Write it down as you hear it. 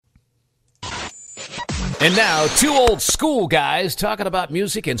And now, two old school guys talking about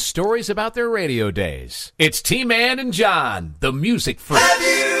music and stories about their radio days. It's T-Man and John, the music freaks. Have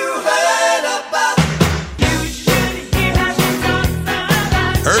you heard about You Should Hear How She Talks About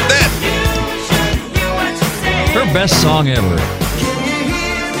You? Heard that. You should hear what she says. Her best song ever.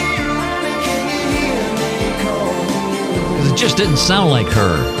 It just didn't sound like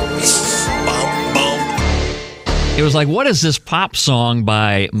her. Bum, bum. It was like, what is this pop song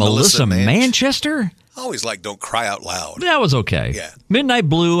by Melissa Manchester? I always like Don't Cry Out Loud. That was okay. Yeah. Midnight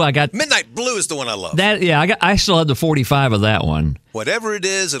Blue, I got Midnight Blue is the one I love. that. Yeah, I still have the 45 of that one. Whatever it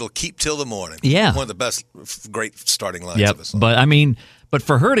is, it'll keep till the morning. Yeah. One of the best, great starting lines of a song. But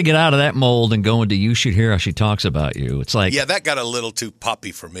for her to get out of that mold and go into You Should Hear How She Talks About You, it's like, Yeah, that got a little too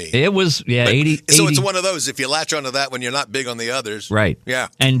poppy for me. it was, yeah, But- 80. So 80 it's one of those, if you latch onto that when you're not big on the others. Right. Yeah.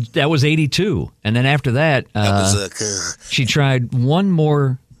 And that was 82. And then after that, That was she tried one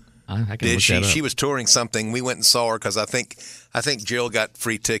more. I can Did look she? that up. She was touring something. We went and saw her because I think Jill got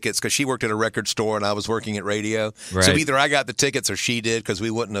free tickets because she worked at a record store and I was working at radio. Right. So either I got the tickets or she did because we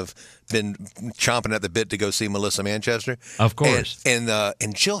wouldn't have been chomping at the bit to go see Melissa Manchester. Of course. And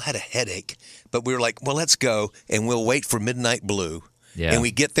Jill had a headache, but we were like, well, let's go and we'll wait for Midnight Blue. Yeah. And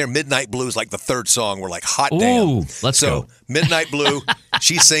we get there. Midnight Blue is like the third song. We're like, hot Ooh, damn. let's go. Midnight Blue,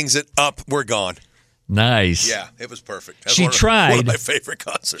 she sings it up. We're gone. Nice. Yeah, it was perfect. That's She one of tried. my favorite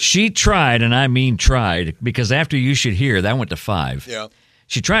concerts. She tried, and I mean tried, because after You Should Hear, that went to 5. Yeah.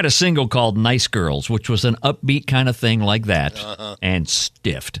 She tried a single called Nice Girls, which was an upbeat kind of thing like that, and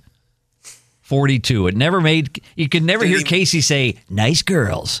stiffed. 42. It never made, you could never hear Casey say, Nice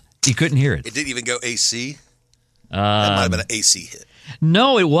Girls. You couldn't hear it. It didn't even go AC. That might have been an AC hit.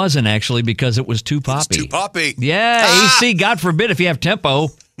 No, it wasn't actually, because it was too poppy. It's too poppy. Yeah, AC, God forbid if you have tempo.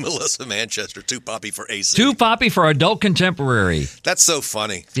 Melissa Manchester, too poppy for AC. Too poppy for adult contemporary. That's so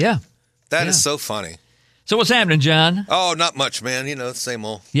funny. Yeah. That is so funny. So what's happening, John? Oh, not much, man. You know, same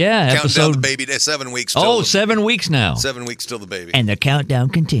old. Yeah, Counting episode. down the baby. 7 weeks. Till Oh, 7 weeks now. 7 weeks till the baby. And the countdown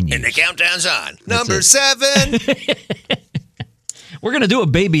continues. And the countdown's on. Number 7. We're going to do a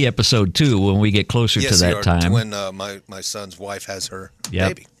baby episode, too, when we get closer to that time. When my son's wife has her Yep.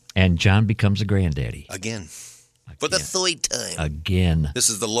 baby. And John becomes a granddaddy. Again. For the third time. Again. This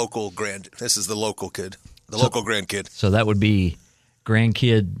is the local kid. The local grandkid. So that would be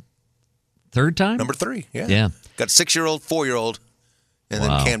grandkid third time? Number 3, yeah. Yeah. Got a 6-year-old, 4-year-old, and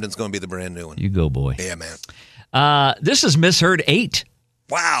Wow. then Camden's going to be the brand new one. You go, boy. Yeah, man. This is Misheard 8.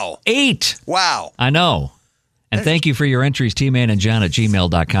 Wow. 8. Wow. I know. And thank you for your entries,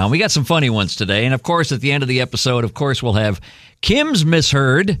 tmanandjohn@gmail.com. We got some funny ones today. And, of course, at the end of the episode, of course, we'll have Kim's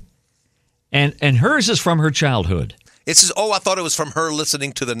Misheard. And hers is from her childhood. I thought it was from her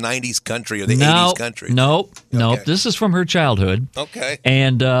listening to the 90s country or the 80s country. Nope. Okay. This is from her childhood. Okay.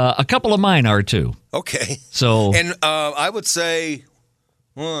 And a couple of mine are, too. Okay. So, And I would say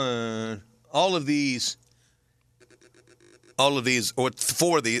all of these, or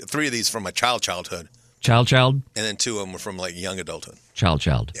 3 of these from my childhood. Child. And then 2 of them were from like young adulthood.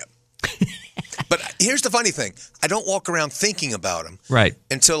 Child. Yeah. But here's the funny thing. I don't walk around thinking about them. Right.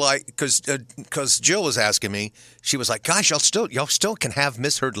 Until because Jill was asking me, she was like, gosh, y'all still can have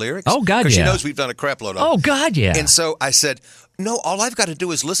misheard lyrics? Oh, God, Because she yeah. knows we've done a crap load of them. Oh, God, yeah. And so I said, no, all I've got to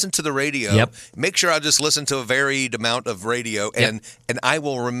do is listen to the radio. Yep. Make sure I just listen to a varied amount of radio, and I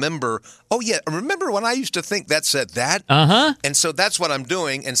will remember, remember when I used to think that said that? Uh-huh. And so that's what I'm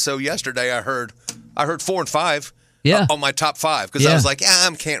doing. And so yesterday I heard 4 and 5 on my top 5 because I was like,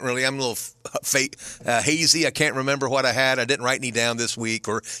 I'm a little hazy. I can't remember what I had. I didn't write any down this week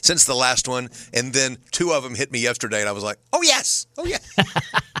or since the last one. And then 2 of them hit me yesterday, and I was like, oh, yes.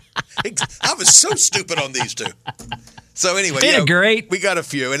 I was so stupid on these 2. So anyway, great. We got a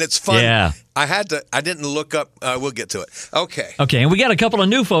few, and it's fun. Yeah. I didn't look up. We'll get to it. Okay. Okay, and we got a couple of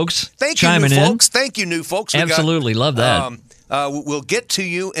new folks chiming in. Folks. Thank you, new folks. Absolutely, love that. We'll get to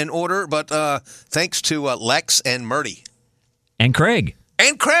you in order, but thanks to Lex and Murdy. And Craig.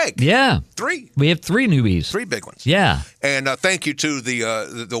 Yeah. 3. We have 3 newbies. 3 big ones. Yeah. And thank you to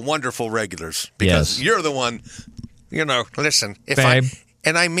the wonderful regulars, because you're the one, listen. Babe.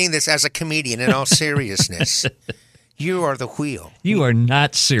 And I mean this as a comedian in all seriousness. You are the wheel. You are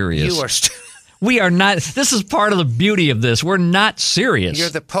not serious. You are. We are not. This is part of the beauty of this. We're not serious. You're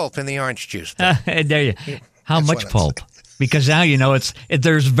the pulp in the orange juice. There you. How That's much what I'm pulp? Because now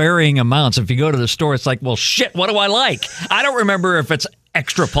there's varying amounts. If you go to the store, it's like, well, shit, what do I like? I don't remember if it's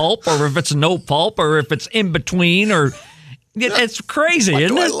extra pulp or if it's no pulp or if it's in between or it's crazy,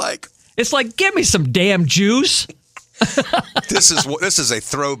 isn't it? What do I like? It's like, give me some damn juice. This is a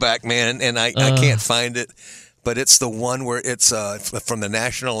throwback, man, and I can't find it. but it's the one where it's from the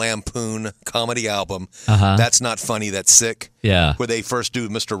National Lampoon comedy album. That's Not Funny, That's Sick. Yeah. Where they first do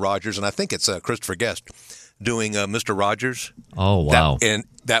Mr. Rogers, and I think it's Christopher Guest doing Mr. Rogers. Oh, wow. And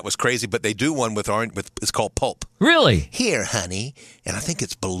that was crazy, but they do one with it's called Pulp. Really? Here, honey. And I think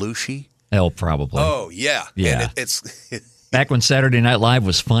it's Belushi. Oh, probably. Oh, yeah. Yeah. And it's... Back when Saturday Night Live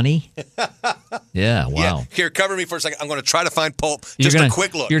was funny? Yeah, wow. Yeah. Here, cover me for a second. I'm going to try to find Pulp. Just a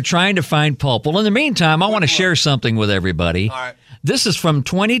quick look. You're trying to find Pulp. Well, in the meantime, I want to share something with everybody. All right. This is from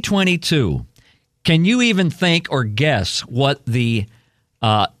 2022. Can you even think or guess what the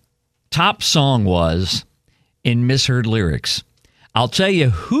top song was in Misheard lyrics? I'll tell you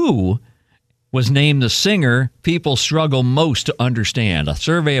who was named the singer people struggle most to understand. A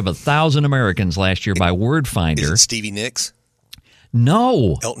survey of 1,000 Americans last year by WordFinder. Is it Stevie Nicks?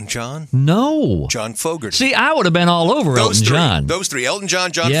 No. Elton John? No. John Fogerty. See, I would have been all over Elton John. Those three. Elton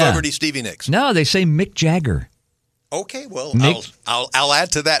John, John Yeah. Fogerty, Stevie Nicks. No, they say Mick Jagger. Okay, well, Mick- I'll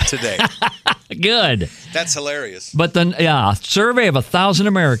add to that today. Good. That's hilarious. But then, a survey of 1,000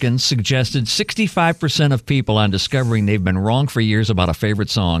 Americans suggested 65% of people on discovering they've been wrong for years about a favorite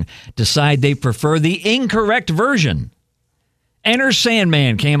song decide they prefer the incorrect version. Enter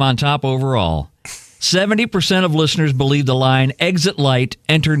Sandman came on top overall. 70% of listeners believe the line "Exit light,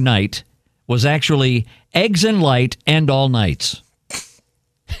 enter night" was actually "Eggs and light, end all nights."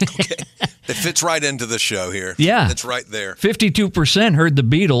 Okay. It fits right into the show here. Yeah. It's right there. 52% heard the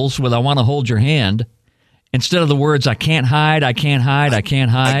Beatles with "I Want to Hold Your Hand" instead of the words "I can't hide, I can't hide, I can't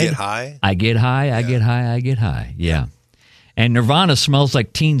hide." I get high. I get high, I get high, I get high. Yeah. And Nirvana "Smells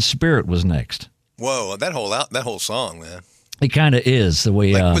Like Teen Spirit" was next. Whoa, that whole song, man. It kind of is the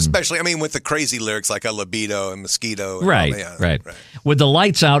way... especially, I mean, with the crazy lyrics like a libido and mosquito. And right, all that. right. With the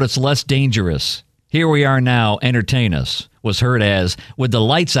lights out, it's less dangerous. "Here we are now, entertain us" was heard as "With the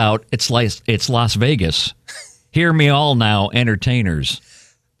lights out, it's Las Vegas. Hear me all now, entertainers."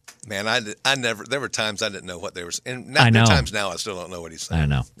 Man, I never. There were times I didn't know what they were. And I know. There are times now I still don't know what he's saying. I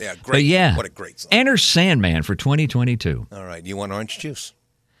know. Yeah, great. But yeah, what a great song. Enter Sandman for 2022. All right, you want orange juice?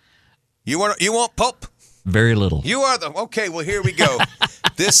 You want Pulp? Very little. You are the okay. Well, here we go.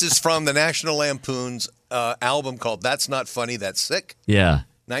 This is from the National Lampoon's album called "That's Not Funny, That's Sick." Yeah.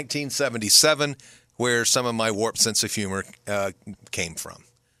 1977, where some of my warped sense of humor came from.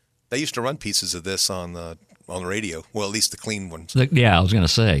 They used to run pieces of this on the radio. Well, at least the clean ones. Yeah, I was going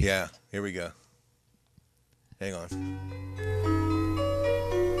to say. Yeah, here we go. Hang on.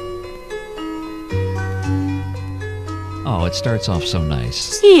 Oh, it starts off so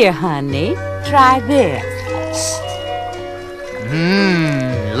nice. Here, honey, try this.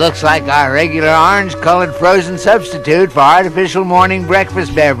 Looks like our regular orange-colored frozen substitute for artificial morning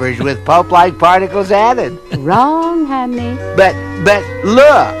breakfast beverage with pulp-like particles added. Wrong, honey. But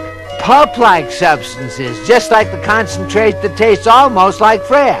look, pulp-like substances, just like the concentrate that tastes almost like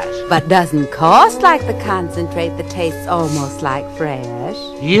fresh. But doesn't cost like the concentrate that tastes almost like fresh.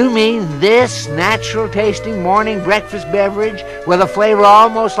 You mean this natural-tasting morning breakfast beverage with a flavor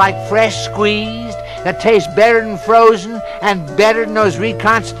almost like fresh squeezed, that tastes better than frozen and better than those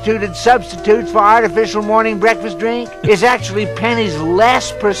reconstituted substitutes for artificial morning breakfast drink, is actually pennies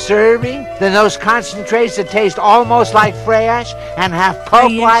less preserving than those concentrates that taste almost like fresh and have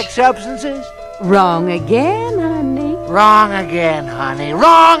pulp-like substances? Wrong again, honey. Wrong again, honey.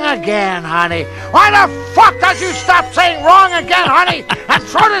 Wrong again, honey. Why the fuck don't you stop saying wrong again, honey, and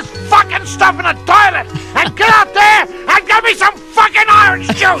throw this fucking stuff in the toilet and get out there and get me some fucking orange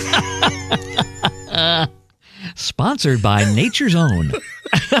juice? Sponsored by Nature's Own.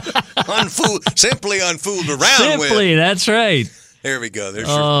 Simply unfooled around with. Simply, that's right. There we go. There's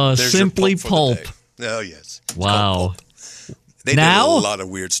your Simply pulp. Pulp. For the day. Oh, yes. It's Wow. called Pulp. They Now? did a lot of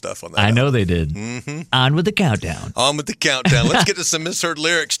weird stuff on that. I know album. they did. Mm-hmm. On with the countdown. On with the countdown. Let's get to some misheard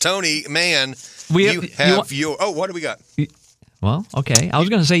lyrics. Tony, man, You have your... Oh, what do we got? Well, okay. I was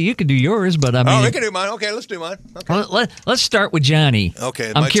going to say you could do yours, but I mean... Oh, we can do mine. Okay, let's do mine. Okay. Let's start with Johnny.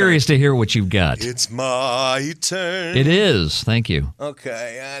 Okay, I'm my curious to hear what you've got. It's my turn. It is. Thank you.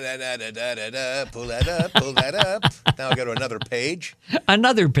 Okay. Pull that up. Pull that up. Now I go to another page.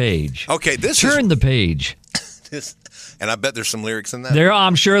 Another page. Okay, Turn the page. And I bet there's some lyrics in that.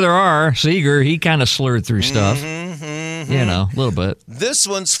 I'm sure there are. Seeger, he kind of slurred through stuff. You know, a little bit. This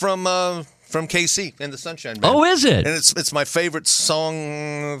one's from KC and the Sunshine Band. Oh, is it? And it's my favorite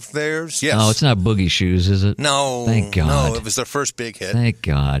song of theirs. Yes. Oh, it's not Boogie Shoes, is it? No. Thank God. No, it was their first big hit. Thank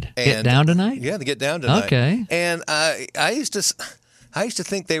God. Get And- Down Tonight? Yeah, the Get Down Tonight. Okay. And I used to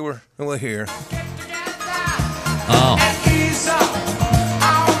think they were here. Oh.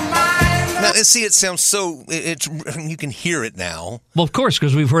 Now, and see, it sounds so. You can hear it now. Well, of course,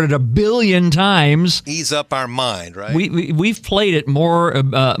 because we've heard it a billion times. Ease up our mind, right? We've played it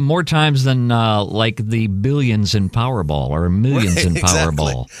more times than like the billions in Powerball or millions in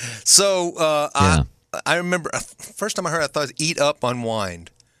Powerball. Exactly. So I remember first time I heard it, I thought it was eat up,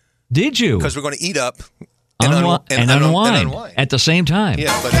 unwind. Did you? Because we're going to eat up and unwind at the same time.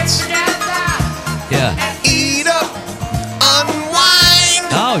 Yeah, but it's eat up,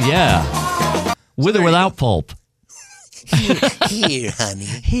 unwind. Oh yeah, with or without pulp. Here, honey.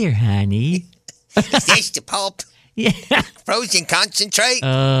 Here, honey. That's the pulp. Yeah. Frozen concentrate.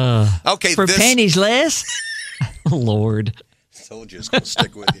 Okay, for pennies less. Lord. Told you it's going to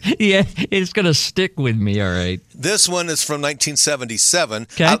stick with you. Yeah, it's going to stick with me. All right. This one is from 1977.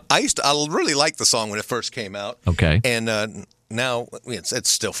 Okay. I really liked the song when it first came out. Okay. And now it's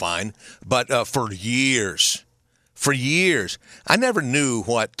still fine. But for years, I never knew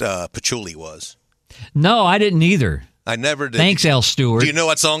what patchouli was. No, I didn't either. I never did. Thanks, Al Stewart. Do you know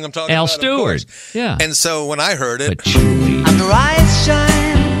what song I'm talking about? Al Stewart. Yeah. And so when I heard it, patchouli. And her eyes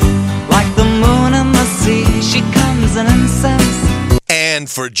shine like the moon in the sea. She comes in incense. And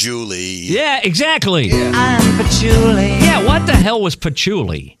for Julie. Yeah, exactly. Yeah. And patchouli. Yeah, what the hell was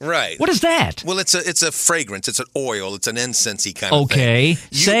patchouli? Right. What is that? Well, it's a fragrance. It's an oil. It's an incensey kind of thing. Okay,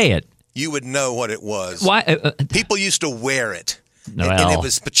 say it. You would know what it was. Why? People used to wear it. Well, and it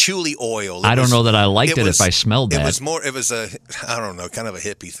was patchouli oil. I don't know that I liked it if I smelled that. It was I don't know, kind of a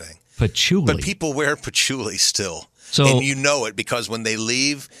hippie thing. Patchouli. But people wear patchouli still. So, and you know it because when they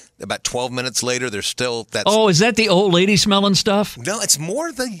leave, about 12 minutes later, they're still... Oh, is that the old lady smelling stuff? No, it's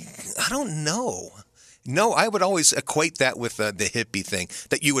more I don't know. No, I would always equate that with the hippie thing,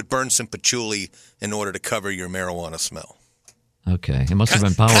 that you would burn some patchouli in order to cover your marijuana smell. Okay, it must have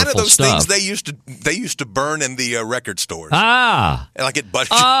been powerful stuff. Kind of those stuff. things they used to burn in the record stores. Like at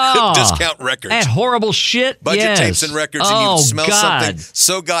budget discount records. That horrible shit. Budget tapes and records, and you'd smell something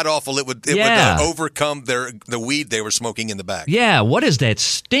so god awful it would overcome the weed they were smoking in the back. Yeah, what is that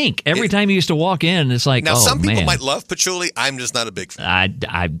stink? Every time you used to walk in, it's like now some people man. might love patchouli. I'm just not a big fan.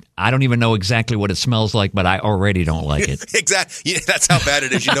 I don't even know exactly what it smells like, but I already don't like it. Exactly. Yeah, that's how bad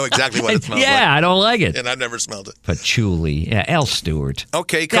it is. You know exactly what it smells like. Yeah, I don't like it. And I've never smelled it. Patchouli. Yeah. Al Stewart.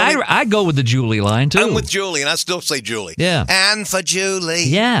 Okay, I go with the Julie line too. I'm with Julie, and I still say Julie. Yeah, and for Julie.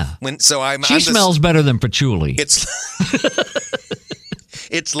 Yeah. She smells better than patchouli. It's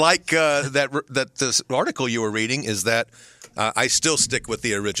it's like that this article you were reading is that I still stick with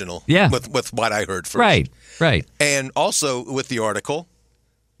the original. Yeah, with what I heard first. Right. And also with the article,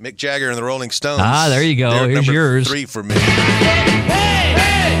 Mick Jagger and the Rolling Stones. Ah, there you go. Here's number yours. 3 for me.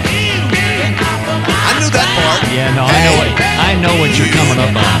 I knew that part. Yeah, no, I know what you're coming up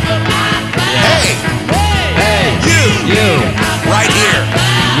on. Yeah. Hey, you, right here.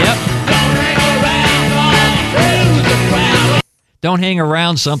 Yep. Don't hang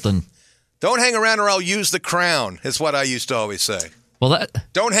around something. Don't hang around or I'll use the crown, is what I used to always say. Well,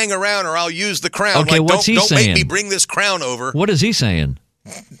 don't hang around or I'll use the crown. Okay, like, what's he saying? Don't make me bring this crown over. What is he saying?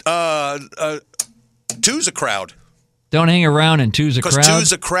 Two's a crowd. Don't hang around and two's a crowd. Because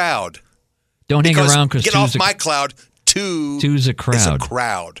two's a crowd. Don't hang around because get off my cloud. Two's a crowd. Is a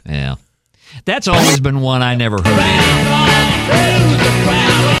crowd. Yeah, that's always been one I never heard either.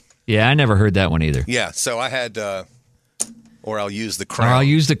 Yeah, I never heard that one either. Yeah, so I had, or I'll use the crown. Or I'll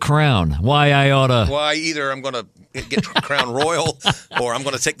use the crown. Why I oughta. Why either I'm going to get Crown Royal, or I'm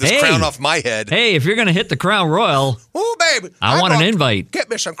going to take this crown off my head. Hey, if you're going to hit the Crown Royal, oh baby, I want an invite. Get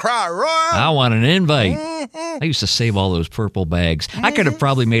me some Crown Royal. I want an invite. I used to save all those purple bags. I could have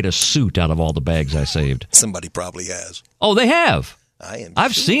probably made a suit out of all the bags I saved. Somebody probably has. Oh, they have.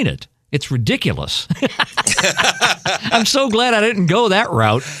 I've sure. seen it. It's ridiculous. I'm so glad I didn't go that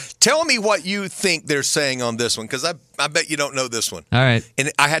route. Tell me what you think they're saying on this one, because I bet you don't know this one. All right.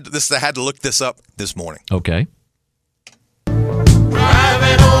 And I had to look this up this morning. Okay.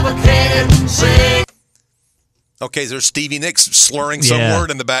 Okay, there's Stevie Nicks slurring some word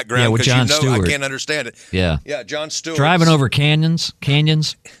in the background. Yeah, with John Stewart. I can't understand it. Yeah. Yeah, John Stewart. Driving over canyons.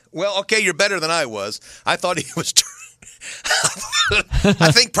 Well, okay, you're better than I was. I thought he was...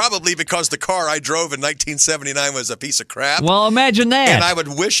 I think probably because the car I drove in 1979 was a piece of crap. Well, imagine that. And I would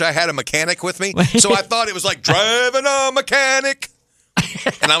wish I had a mechanic with me. So I thought it was like driving a mechanic.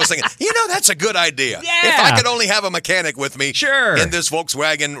 And I was thinking, that's a good idea. Yeah. If I could only have a mechanic with me in this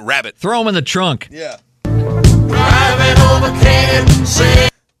Volkswagen Rabbit. Throw him in the trunk. Yeah. Driving over canyons.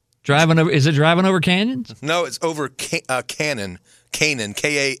 Is it driving over canyons? No, it's over Canaan,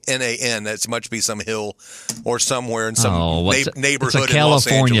 K-A-N-A-N. That must be some hill or somewhere in some neighborhood it's a California in Los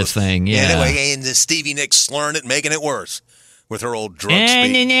Angeles. Thing, yeah. Anyway, and the Stevie Nicks slurring it, making it worse. with her old drunk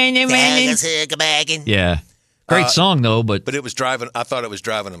speak. Yeah. Great song, though, but it was driving. I thought it was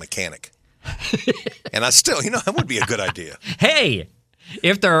driving a mechanic. And I still, that would be a good idea. Hey,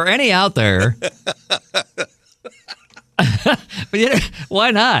 if there are any out there, but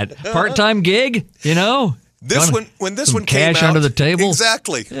why not? Part-time gig, When this one came cash out, under the table.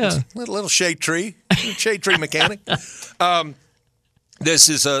 Exactly. Yeah. Little shade tree mechanic. This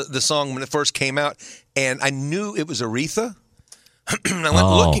is the song when it first came out, and I knew it was Aretha. And I went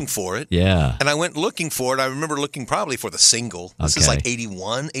looking for it. Yeah. And I went looking for it. I remember looking probably for the single. This is like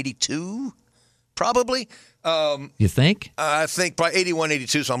 81, 82, probably. You think? I think probably 81,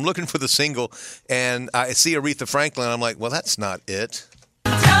 82. So I'm looking for the single, and I see Aretha Franklin. And I'm like, well, that's not it.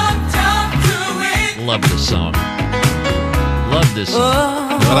 Love this song. Love this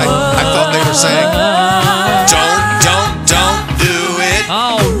song. But I thought they were saying, don't do it.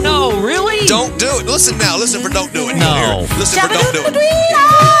 Oh, no, really? Don't do it. Listen now. Listen for Don't Do It. No. Listen for Don't Do It.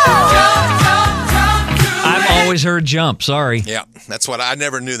 I've always heard Jump. Sorry. Yeah, that's what I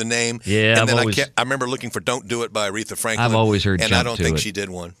never knew the name. Yeah, and then I remember looking for Don't Do It by Aretha Franklin. I've always heard and Jump I don't to think it. she did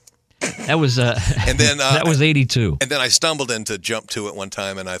one. That was and then that was 82. And then I stumbled into Jump to It one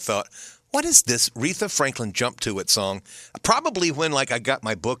time, and I thought, what is this Aretha Franklin Jump to It song? Probably when I got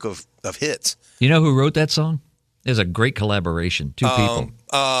my book of hits. You know who wrote that song? There's a great collaboration. Two people.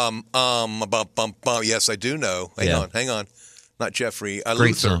 Yes, I do know. Hang on. Not Jeffrey. Great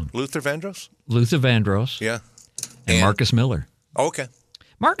Luther. song. Luther Vandross? Luther Vandross. Yeah. And Marcus Miller. Okay.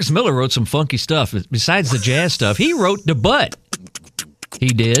 Marcus Miller wrote some funky stuff. Besides the jazz stuff, he wrote The Butt. He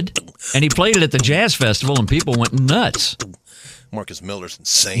did. And he played it at the Jazz Festival, and people went nuts. Marcus Miller's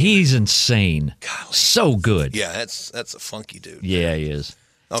insane. He's insane. Golly. So good. Yeah, that's a funky dude. Yeah, he is.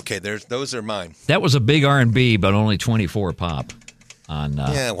 Okay, those are mine. That was a big R&B, but only 24 pop on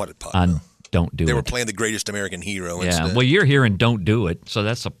what did pop? on Don't Do It. They were playing The Greatest American Hero Yeah, instead. well, you're hearing Don't Do It, so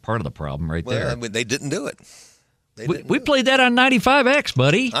that's a part of the problem right there. They didn't do it. We played that on 95X,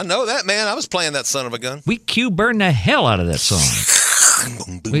 buddy. I know that, man. I was playing that son of a gun. We Q-burned the hell out of that song.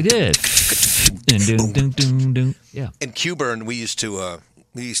 We did. Yeah. In Q-burn, we used to.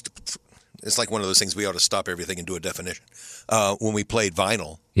 It's like one of those things we ought to stop everything and do a definition. When we played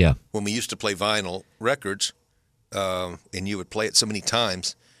vinyl. Yeah. When we used to play vinyl records, and you would play it so many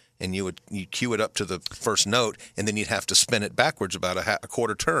times, and you'd cue it up to the first note, and then you'd have to spin it backwards about a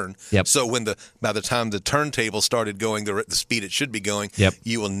quarter turn. Yep. So by the time the turntable started going the speed it should be going, yep.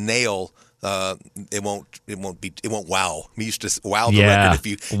 you will nail. It won't wow. We used to wow the record if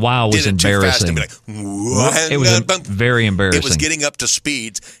you wow was did it too fast and embarrassing. be like, it was very embarrassing. It was getting up to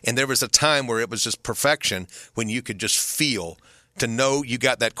speeds, and there was a time where it was just perfection when you could just feel to know you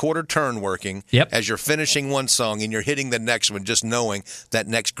got that quarter turn working as you're finishing one song and you're hitting the next one, just knowing that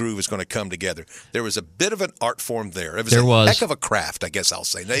next groove is going to come together. There was a bit of an art form there. It was heck of a craft, I guess I'll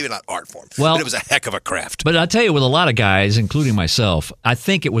say. Maybe not art form, but it was a heck of a craft. But I tell you, with a lot of guys, including myself, I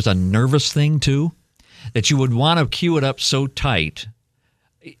think it was a nervous thing too, that you would want to cue it up so tight.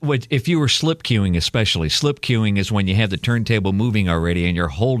 If you were slip cueing, especially, slip cueing is when you have the turntable moving already and you're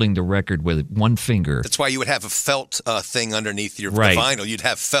holding the record with one finger. That's why you would have a felt thing underneath your vinyl. You'd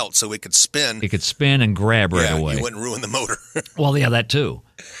have felt so it could spin. It could spin and grab right away. You wouldn't ruin the motor. Well, yeah, that too.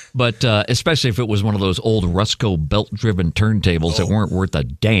 But especially if it was one of those old Rusco belt-driven turntables that weren't worth a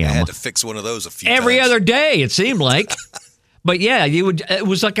damn. I had to fix one of those a few Every times. other day, it seemed like. But yeah, it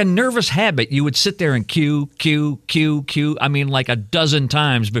was like a nervous habit. You would sit there and cue. I mean, like a dozen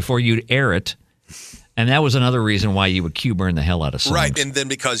times before you'd air it. And that was another reason why you would Q-burn the hell out of songs. Right, and then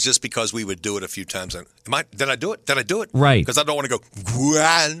because we would do it a few times. Did I do it? Right. Because I don't want to go,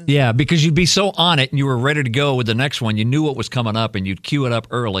 yeah, because you'd be so on it and you were ready to go with the next one. You knew what was coming up and you'd cue it up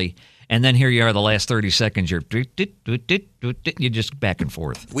early. And then here you are, the last 30 seconds, you're just back and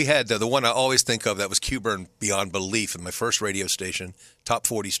forth. We had the one I always think of that was Q-burn beyond belief in my first radio station, top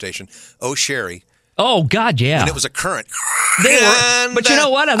 40 station, Oh Sherry. Oh, God, yeah. And it was a current. But you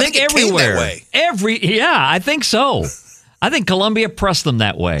know what? I think everywhere. I think so. I think Columbia pressed them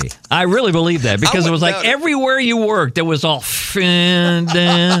that way. I really believe that because it was like everywhere you worked, it was all every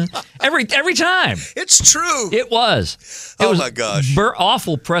time. It's true. It was. My gosh.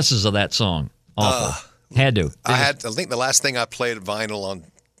 Awful presses of that song. Awful. Had to. I think the last thing I played vinyl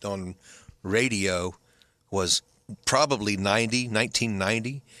on radio was probably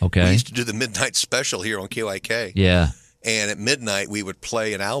 1990. Okay. We used to do the midnight special here on QIK. Yeah. And at midnight we would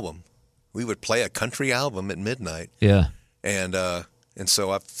play an album. We would play a country album at midnight. Yeah. And so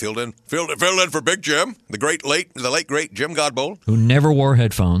I filled in for Big Jim, the late great Jim Godbold, who never wore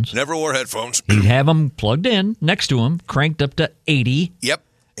headphones. He'd have them plugged in next to him, cranked up to 80. Yep,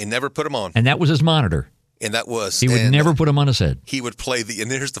 and never put them on. And that was his monitor. And that was He would never put them on his head. He would play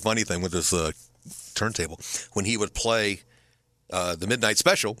and here's the funny thing with this turntable, when he would play the midnight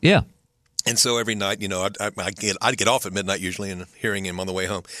special. Yeah. And so every night, I'd get off at midnight usually, and hearing him on the way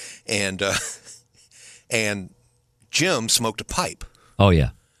home, and Jim smoked a pipe. Oh yeah.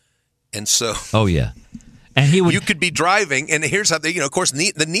 And so. Oh yeah. And he would. You could be driving, and here's how they, of course,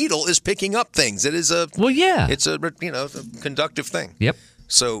 the needle is picking up things. It is a. Well, yeah. It's a a conductive thing. Yep.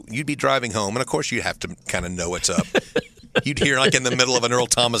 So you'd be driving home, and of course you have to kind of know what's up. You'd hear like in the middle of an Earl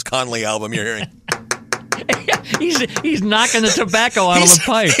Thomas Conley album, you're hearing. He's knocking the tobacco out of the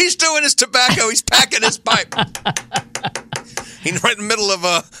pipe. He's doing his tobacco. He's packing his pipe. He's right in the middle of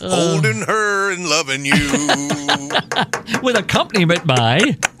holding her and loving you. With accompaniment by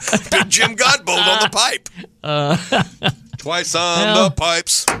Big Jim Godbold on the pipe. Twice on the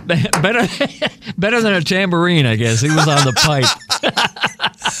pipes. Better than a tambourine, I guess. He was on the pipe.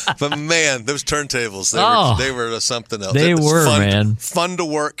 But man, those turntables, they were something else. They were, fun, man. Fun to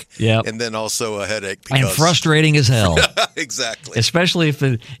work. Yep. And then also a headache. And frustrating as hell. Exactly. Especially if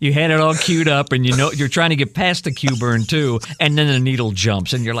you had it all queued up and you're trying to get past the cue burn too, and then the needle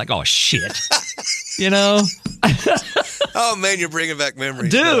jumps and you're like, oh shit. Oh man, you're bringing back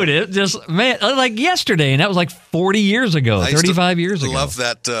memories. Dude, it just, man, like yesterday, and that was like 40 years ago, 35 years ago. I love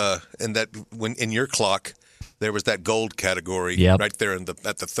that, and that when in your clock, there was that gold category right there at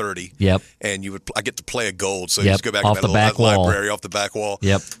the 30. Yep. And I get to play a gold, so you just go back off to the my back little wall. library off the back wall.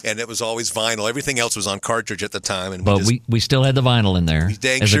 Yep. And it was always vinyl. Everything else was on cartridge at the time. But we still had the vinyl in there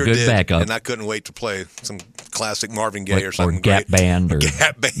as a good backup. And I couldn't wait to play some classic Marvin Gaye or something. Or Gap Band.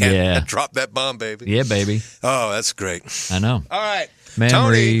 Gap Band. Yeah. Drop that bomb, baby. Yeah, baby. Oh, that's great. I know. All right.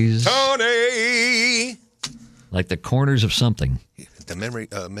 Memories. Tony. Like the corners of something. The memory.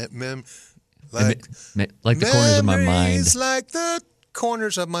 Like the corners of my mind. Like the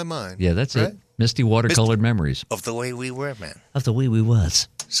corners of my mind. Yeah, that's it. Misty watercolored memories. Of the way we were, man. Of the way we was.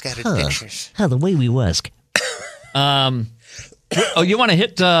 Scattered pictures. How the way we was. You want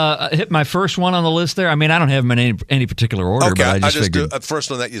to hit my first one on the list there? I mean, I don't have them in any particular order, but I just figured. The first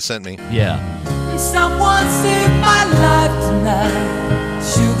one that you sent me. Yeah. Someone saved my life tonight,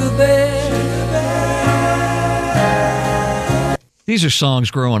 Sugar Bear. These are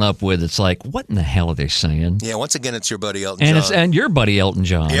songs growing up with. It's like, what in the hell are they saying? Yeah, once again, it's your buddy Elton John. And your buddy Elton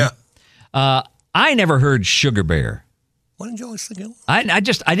John. Yeah. I never heard Sugar Bear. Why didn't you always think it? I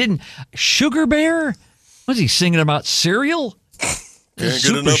didn't. Sugar Bear? Was he singing about cereal? Can't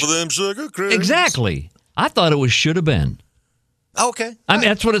get enough of them sugar crisps. Exactly. I thought it was Should Have Been. Oh, okay. I mean,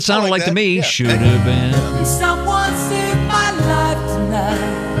 that's what it sounded like to me. Yeah. Should have been. Someone saved my life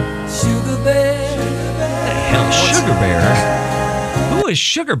tonight, Sugar Bear. The hell, Sugar Bear? Who is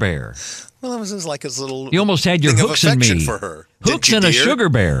Sugar Bear? Well, it was just like his little. You almost had your thing hooks of in affection me. For her. Hooks and a Sugar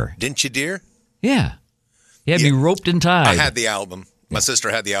Bear. Didn't you, dear? Yeah. You had me roped and tied. I had the album. My sister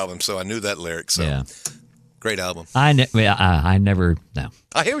had the album, so I knew that lyric. So. Yeah. Great album. I never. No.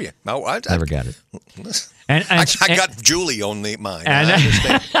 I hear you. I never got it. I got Julie on mine. And, I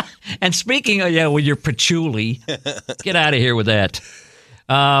understand. And speaking of with your patchouli, get out of here with that.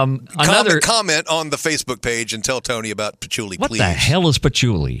 Comment on the Facebook page and tell Tony about patchouli, what please. What the hell is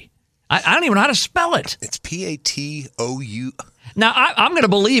patchouli? I don't even know how to spell it. It's P-A-T-O-U. Now I'm going to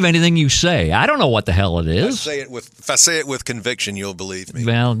believe anything you say. I don't know what the hell it is. If I say it with conviction, you'll believe me.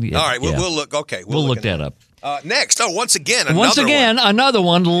 Well, yeah, all right. We'll look. Okay, we'll look that up. Next, once again, another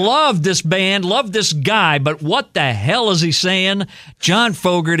one. Love this band, love this guy, but what the hell is he saying? John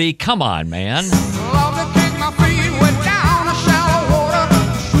Fogerty, come on, man. Love to kick my feet went down a shallow water.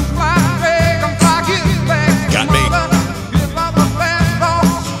 Shoot my leg, I'm like his leg. Got me.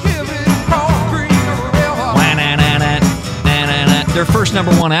 Their first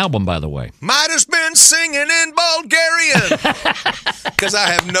 #1 album, by the way. Might have been singing in Bulgarian because I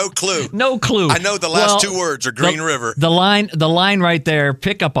have no clue. No clue. I know the last two words are Green River. The line right there.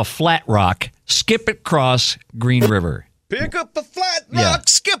 Pick up a flat rock, skip it across Green River. Pick up a flat rock,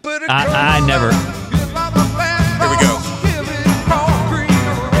 skip it across. I never. Here we go.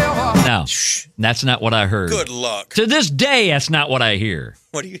 No, that's not what I heard. Good luck. To this day, that's not what I hear.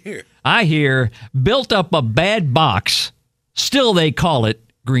 What do you hear? I hear built up a bad box. Still, they call it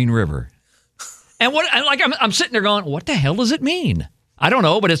Green River. And I'm sitting there going, what the hell does it mean? I don't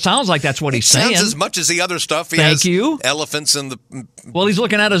know, but it sounds like that's what he's saying. Sounds as much as the other stuff. Thank you. Elephants in the. Well, he's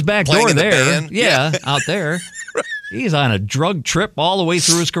looking out his back door there. Band. Yeah, out there. He's on a drug trip all the way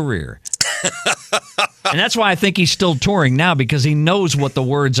through his career. And that's why I think he's still touring now, because he knows what the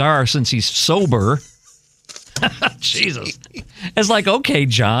words are since he's sober. Jesus. It's like, okay,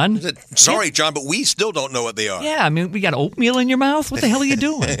 John. Sorry, John, but we still don't know what they are. Yeah, I mean, we got oatmeal in your mouth? What the hell are you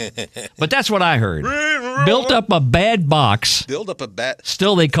doing? But that's what I heard. Built up a bad box. Build up a bat.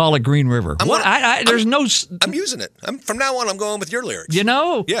 Still, they call it Green River. There's no... I'm using it. From now on, I'm going with your lyrics. You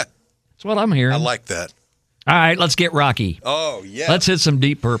know? Yeah. That's what I'm hearing. I like that. All right, let's get rocky. Oh, yeah. Let's hit some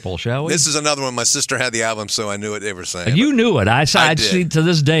Deep Purple, shall we? This is another one. My sister had the album, so I knew what they were saying. You knew it. I did. see, to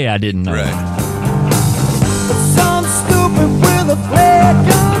this day, I didn't know. Right. Some stupid with a flare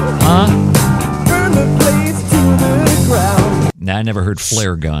gun. Huh? Burn the place to the ground. Nah, I never heard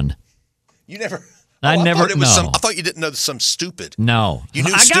flare gun. You never... I never... thought it was no. I thought you didn't know some stupid. No. You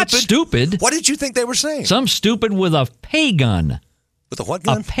knew I stupid? got stupid. What did you think they were saying? Some stupid with a pay gun. With a what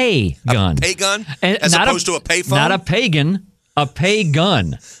gun? A pay gun. A pay gun? And As opposed to a pay phone? Not a pagan. A pay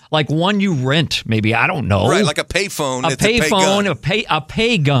gun. Like one you rent, maybe. I don't know. Right, like a pay phone. A pay phone, a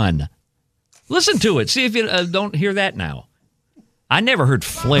pay gun. Listen to it. See if you don't hear that now. I never heard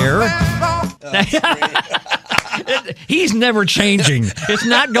flare. He's never changing. It's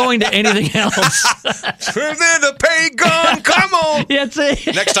not going to anything else. Turn in a pay gun. Come on. Yeah,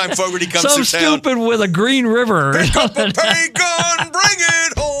 Next time Fogarty comes some to town. stupid with a Green River. Pick up a pay gun. Bring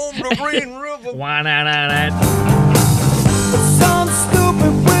it home to Green River. Why not? Some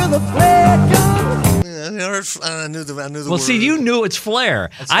stupid with a flare gun. I knew the Well, word. see, you knew it's flare.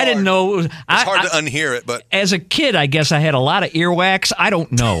 It's I didn't hard. know. It's hard to unhear it, but... As a kid, I guess I had a lot of earwax. I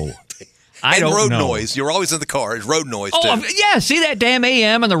don't know. I and don't road know. noise. You're always in the car. It's road noise, too. Oh, yeah. See that damn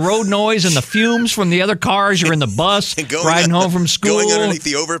AM and the road noise and the fumes from the other cars. You're in the bus And riding home from school. Going underneath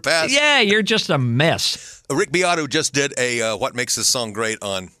the overpass. Yeah, you're just a mess. Rick Beato just did a What Makes This Song Great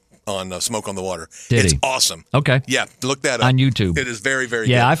on Smoke on the Water. Did it's he? awesome. Okay. Yeah, look that up. On YouTube. It is very, very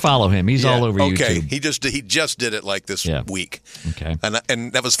good. Yeah, I follow him. He's all over okay. YouTube. He just did it like this week. Okay.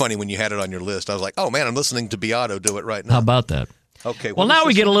 And that was funny when you had it on your list. I was like, oh, man, I'm listening to Beato do it right now. How about that? Okay. Well, now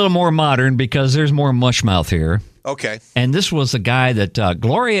we get a little more modern because there's more mushmouth here. Okay. And this was the guy that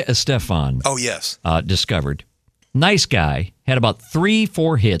Gloria Estefan Oh, yes. discovered. Nice guy. Had about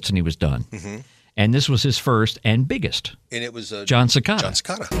 3-4 hits and he was done. Mm-hmm. And this was his first and biggest. And it was John Cicada. John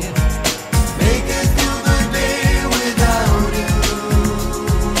Cicada.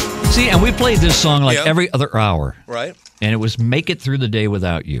 See, and we played this song like every other hour. Right. And it was Make It Through the Day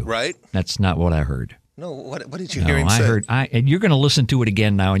Without You. Right. That's not what I heard. No, what did you hear him I say? heard, and you're going to listen to it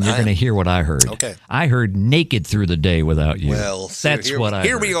again now, and you're going to hear what I heard. Okay. I heard Naked Through the Day Without You. Well, that's what I heard.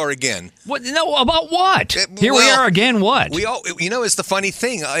 Here we are again. What? No, about what? Here we are again, what? We all, it's the funny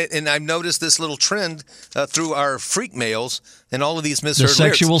thing, and I've noticed this little trend through our freak mails and all of these misheard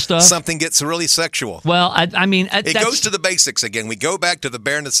sexual lyrics. stuff? Something gets really sexual. Well, I mean... It goes to the basics again. We go back to the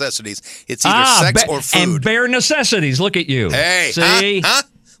bare necessities. It's either sex or food. And bare necessities. Look at you. Hey. See? Huh?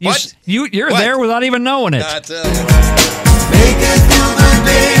 What? You're What? there without even knowing it. I tell you. Make it through the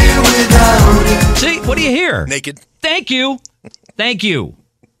day without you. See? What do you hear? Naked. Thank you. Thank you.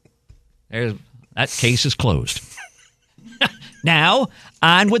 That case is closed. Now,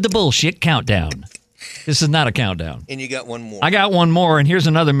 on with the bullshit countdown. This is not a countdown. And you got one more. I got one more, and here's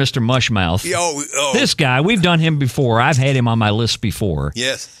another Mr. Mushmouth. Oh. This guy, we've done him before. I've had him on my list before.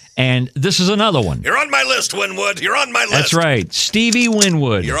 Yes. And this is another one. You're on my list, Winwood. You're on my list. That's right. Stevie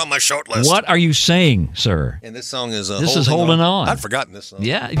Winwood. You're on my short list. What are you saying, sir? And this song is This is Holding On. I'd forgotten this song.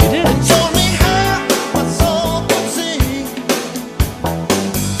 Yeah, you did. Show me how my soul can see.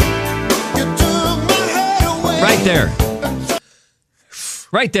 You took my head away. Right there.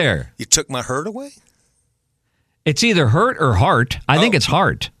 Right there. You took my hurt away? It's either hurt or heart. I think it's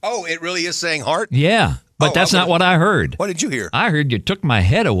heart. Oh, it really is saying heart? Yeah, but Oh, that's not what I heard. What did you hear? I heard you took my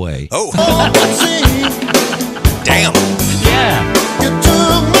head away. Oh. Damn. Yeah. You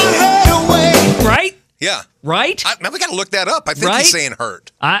took my head away. Right? Yeah. Right? Man, we got to look that up. I think Right? he's saying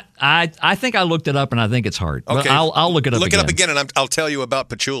hurt. I think I looked it up, and I think it's heart. Okay. But I'll look it up again. Look it up again, and I'll tell you about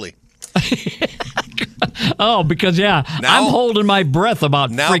patchouli. Oh, because, Now- I'm holding my breath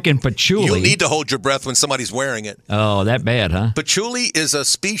about freaking patchouli. You'll need to hold your breath when somebody's wearing it. Oh, that bad, huh? Patchouli is a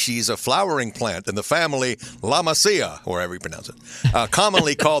species of flowering plant in the family Lamaceae, or however you pronounce it,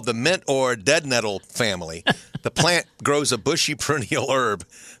 commonly called the mint or dead nettle family. The plant grows a bushy perennial herb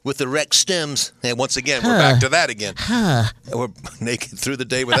with erect stems. And once again, we're back to that again. We're naked through the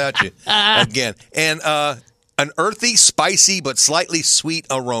day without you again. And an earthy, spicy, but slightly sweet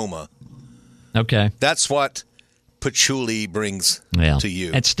aroma. Okay. That's what patchouli brings Well, to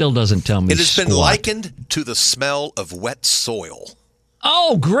you. It still doesn't tell me It has been squat. likened to the smell of wet soil.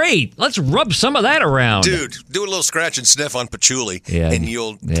 Oh, great. Let's rub some of that around. Dude, do a little scratch and sniff on patchouli, and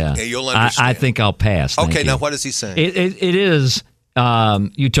you'll understand. I think I'll pass. Okay, Thank now you. what is he saying? It is,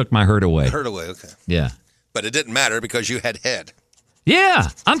 you took my hurt away. Hurt away, okay. Yeah. But it didn't matter because you had head. Yeah,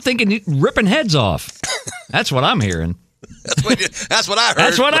 I'm thinking ripping heads off. That's what I'm hearing. That's what I heard.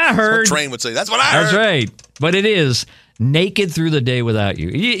 That's what I heard. That's what Train would say. That's what I heard. That's right. But it is Naked Through the Day Without You.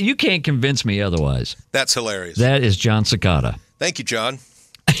 You can't convince me otherwise. That's hilarious. That is John Cicada. Thank you, John.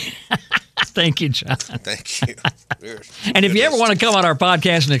 Thank you, John. Thank you. And if you ever want to come on our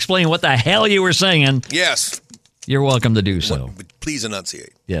podcast and explain what the hell you were singing, yes, you're welcome to do so. Please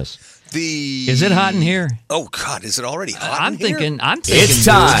enunciate. Yes. Is it hot in here? Oh God, is it already hot? I'm thinking. It's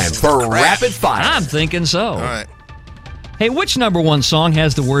time for Rapid Fire. I'm thinking so. All right. Hey, which number one song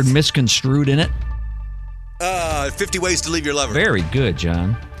has the word misconstrued in it? 50 Ways to Leave Your Lover. Very good,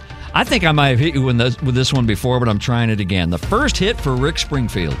 John. I think I might have hit you with this one before, but I'm trying it again. The first hit for Rick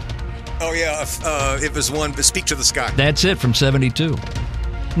Springfield. Oh yeah, it was one. Speak to the Sky. That's it from '72.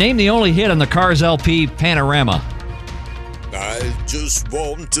 Name the only hit on the Cars LP, Panorama. I just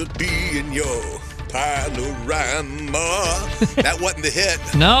want to be in your panorama. That wasn't the hit.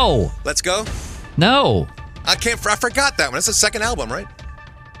 No. Let's Go. No. I forgot that one. That's the second album, right?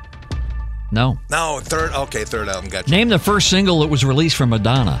 No. No, third. Okay, third album. Gotcha. Name the first single that was released from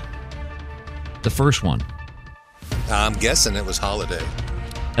Madonna. The first one. I'm guessing it was Holiday.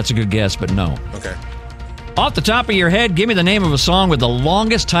 That's a good guess, but no. Okay. Off the top of your head, give me the name of a song with the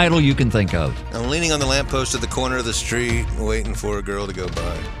longest title you can think of. I'm leaning on the lamppost at the corner of the street, waiting for a girl to go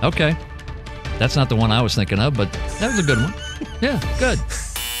by. Okay. That's not the one I was thinking of, but that was a good one. Yeah, good.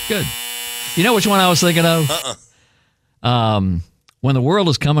 Good. You know which one I was thinking of? When the world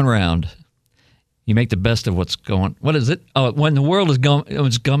is coming around, you make the best of what's going. What is it? Oh, when the world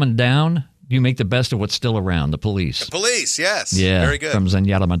is coming down, you make the best of what's still around. The Police. The Police, yes. Yeah. Very good. From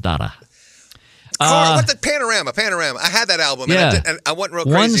Zenyatta Madara. What the Panorama? I had that album, and I wasn't real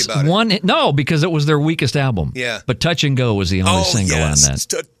crazy about it. No, because it was their weakest album. Yeah. But Touch and Go was the only single on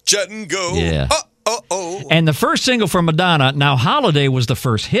that. Touch and Go. Yeah. Oh. And the first single from Madonna, now Holiday was the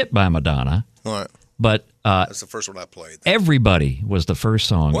first hit by Madonna. All right. But that's the first one I played. Everybody was the first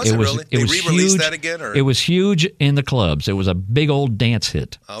song. Was it really? They re-released that again? Or? It was huge in the clubs. It was a big old dance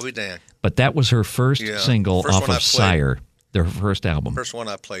hit. I'll be damned. But that was her first single off of Sire, their first album. First one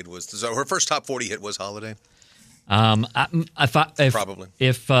I played was her first top 40 hit was Holiday. I thought Probably.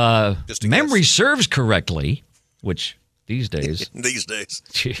 If memory serves correctly, which these days,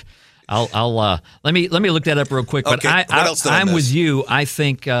 I'll let me look that up real quick. Okay. But What else did I I'm miss? with you. I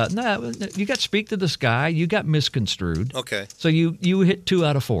think you got Speak to the Sky. You got Misconstrued. Okay. So you hit 2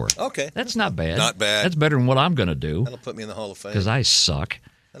 out of 4. Okay. That's not bad. Not bad. That's better than what I'm going to do That'll put me in the Hall of Fame. because I suck.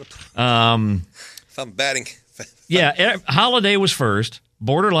 If I'm batting. Yeah, Holiday was first.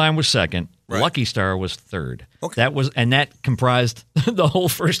 Borderline was second. Right. Lucky Star was third. Okay. That comprised the whole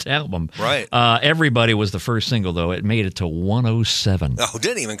first album. Right. Everybody was the first single though. It made it to 107. Oh,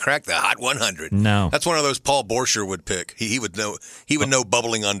 didn't even crack the Hot 100. No. That's one of those Paul Borscher would pick. He would know. He would know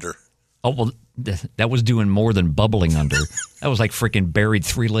Bubbling Under. Oh well, that was doing more than Bubbling Under. That was like freaking buried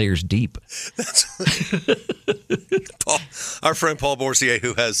 3 layers deep. Our friend Paul Boursier,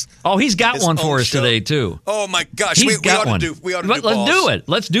 who has he's got his one for own us show. today too. Oh my gosh, He's we got ought one. to do. We ought to Let's do Paul's. do it.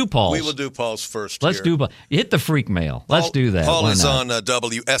 Let's do Paul's. We will do Paul's first. Let's here. do. You hit the freak mail. Let's do that. Paul Why is not? on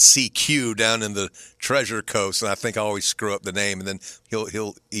WSCQ down in the Treasure Coast, and I think I always screw up the name, and then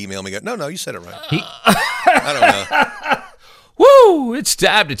he'll email me. No, you said it right. I don't know. Woo! It's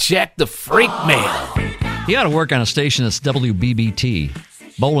time to check the freak mail. He ought to work on a station that's WBBT.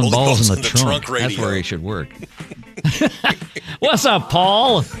 Bowling balls in the trunk. radio. That's where he should work. What's up,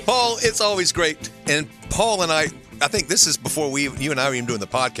 Paul? Paul, it's always great. And Paul and I think this is before you and I were even doing the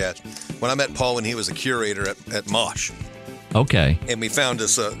podcast, when I met Paul when he was a curator at Mosh. Okay. And we found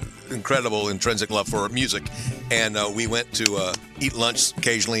this incredible intrinsic love for music. And we went to eat lunch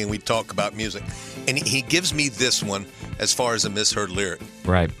occasionally, and we'd talk about music. And he gives me this one as far as a misheard lyric.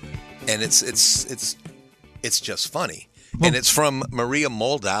 Right. And it's just funny. And it's from Maria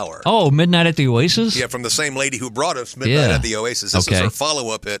Moldauer. Oh, Midnight at the Oasis? Yeah, from the same lady who brought us Midnight at the Oasis. This is her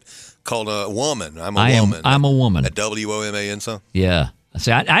follow-up hit called Woman. I'm a Woman. I'm a Woman. At WOMAN, so. Yeah.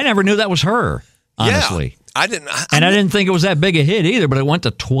 See, I never knew that was her, honestly. Yeah, I didn't. I didn't think it was that big a hit either, but it went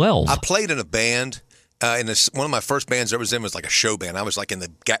to 12. I played in a band. One of my first bands I was in was like a show band. I was like in the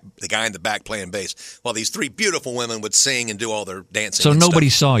guy in the back playing bass, while these 3 beautiful women would sing and do all their dancing. So and nobody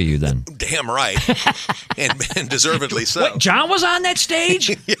stuff. saw you then? Damn right, and deservedly so. Wait, John was on that stage?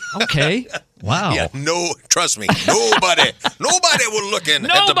 Yeah. Okay. Wow. Yeah. No, trust me, nobody was looking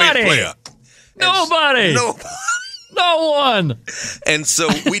at the bass player. Nobody. No one. And so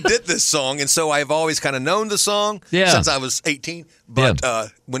we did this song, and so I've always kind of known the song since I was 18. But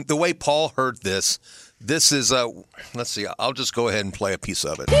when the way Paul heard this is, let's see, I'll just go ahead and play a piece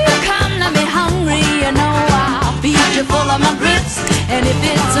of it. You come to me hungry, you know I'll feed you full of my grits. And if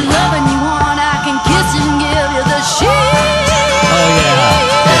it's a loving you want, I can kiss and give you the shit. Oh, yeah.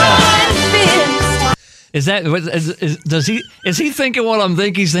 Is that, is he thinking what I'm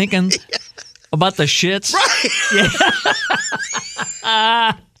think he's thinking? About the shits? Right.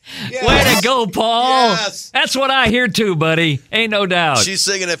 Yeah. Yes. Way to go, Paul. Yes. That's what I hear too, buddy. Ain't no doubt. She's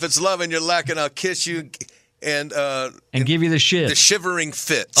singing, if it's loving you're lacking, I'll kiss you and give you the shit. The shivering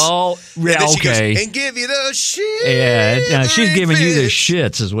fits. Oh, yeah, okay. Goes, and give you the shit. Yeah, she's giving you the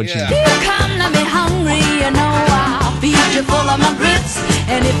shits is what she's doing. You come to me hungry, you know I'll feed you full of my grits.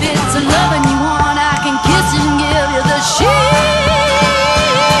 And if it's a loving you want, I can kiss and give you the shit.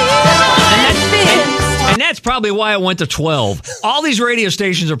 And that's probably why it went to 12. All these radio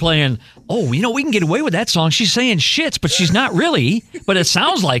stations are playing, oh, you know, we can get away with that song. She's saying shits, but she's not really. But it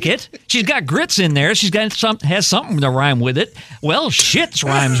sounds like it. She's got grits in there. She's got has something to rhyme with it. Well, shits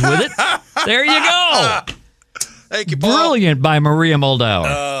rhymes with it. There you go. Thank you, Paul. Brilliant by Maria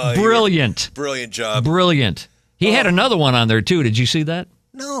Moldauer. Brilliant. Brilliant job. Brilliant. He had another one on there, too. Did you see that?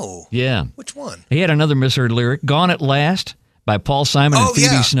 No. Yeah. Which one? He had another misheard lyric, Gone at Last, by Paul Simon and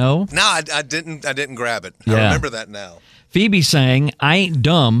Phoebe Snow. No, I didn't grab it. Yeah. I remember that now. Phoebe sang, I ain't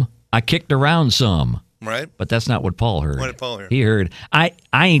dumb, I kicked around some. Right. But that's not what Paul heard. What did Paul hear? He heard, I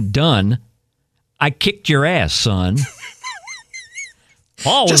ain't done, I kicked your ass, son.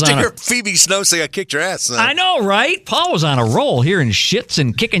 Paul was just to on hear Phoebe Snow say, I kicked your ass, son. I know, right? Paul was on a roll hearing shits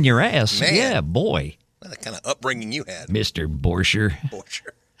and kicking your ass. Man. Yeah, boy. What kind of upbringing you had. Mr. Borscher.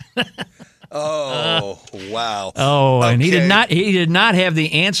 Oh, wow. Oh, okay. And he did not have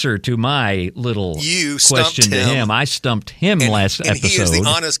the answer to my little question to him. I stumped him last episode. He is the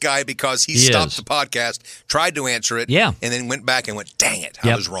honest guy because he stopped the podcast, tried to answer it, and then went back and went, dang it,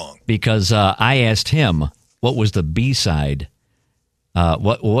 I was wrong. Because I asked him what was the B-side.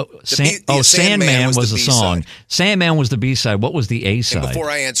 Sandman was the song. Sandman was the B-side. What was the A-side? And before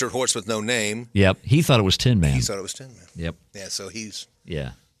I answered Horse with No Name. Yep, he thought it was Tin Man. He thought it was Tin Man. Yep. Yeah, so he's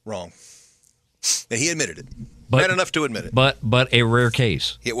wrong. And he admitted it. Bad enough to admit it. But a rare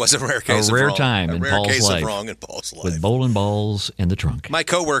case. It was a rare case of wrong. A rare time in Paul's life. A rare case of wrong in Paul's life. With bowling balls in the trunk. My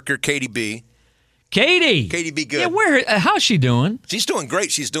coworker, Katie B. Katie B. Good. Yeah, how's she doing? She's doing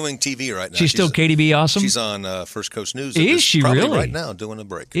great. She's doing TV right now. She's still Katie B. Awesome? She's on First Coast News. Is she probably really? Right now, doing a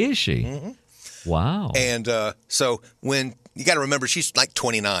break. Is she? Mm-hmm. Wow. And so when, you got to remember, she's like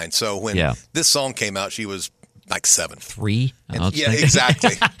 29. So when this song came out, she was like 7. 3? Yeah,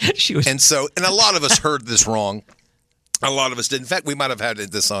 exactly. She was. And a lot of us heard this wrong. A lot of us did. In fact, we might have had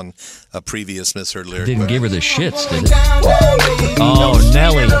this on a previous misheard lyric. Didn't give her the shits, did it? Oh,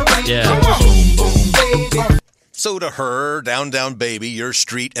 Nelly. Yeah. So to her, down, down, baby, your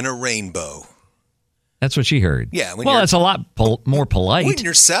street and a rainbow. That's what she heard. Yeah. Well, that's a lot more polite. When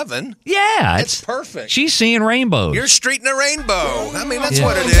you're 7. Yeah. It's perfect. She's seeing rainbows. Your street and a rainbow. I mean, that's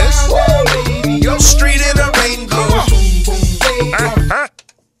what it is. Your street and a rainbow.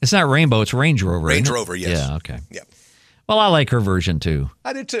 It's not rainbow. It's Range Rover. Range Rover, yes. Yeah, okay. Yeah. Well, I like her version, too.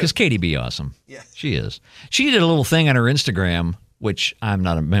 I do, too. Because Katie B. awesome. Yeah. She is. She did a little thing on her Instagram, which I'm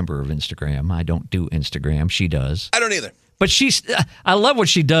not a member of Instagram. I don't do Instagram. She does. I don't either. But I love what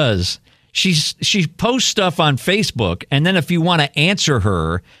she does. She posts stuff on Facebook, and then if you want to answer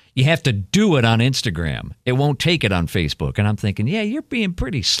her, you have to do it on Instagram. It won't take it on Facebook. And I'm thinking, yeah, you're being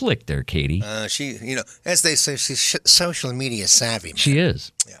pretty slick there, Katie. She, as they say, she's social media savvy. Man. She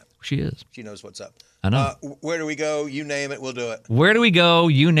is. Yeah. She is. She knows what's up. I know. Where do we go? You name it, we'll do it. Where do we go?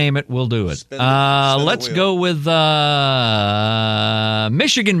 You name it, we'll do it. Spin the let's wheel. go with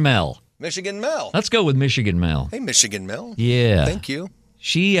Michigan Mel. Michigan Mel. Let's go with Michigan Mel. Hey, Michigan Mel. Yeah. Thank you.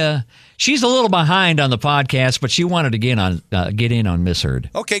 She's a little behind on the podcast, but she wanted to get in on Misheard.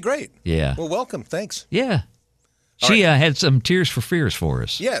 Okay, great. Yeah. Well, welcome. Thanks. Yeah. She had some Tears for Fears for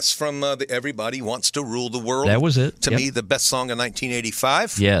us. Yes, from the Everybody Wants to Rule the World. That was it. To me, the best song of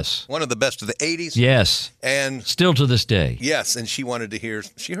 1985. Yes. One of the best of the 80s. Yes. And still to this day. Yes, and she wanted to hear,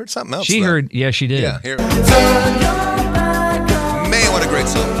 she heard something else. She heard, yeah, she did. Yeah, here. Man, what a great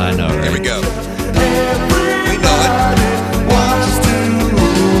song. I know, right? Here we go. We know it.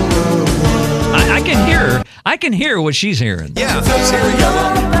 I can hear what she's hearing. Yeah, here we go.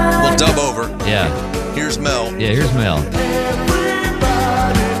 We'll dub over. Yeah. Here's Mel. Yeah, here's Mel.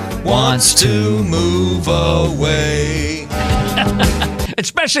 Wants to move away.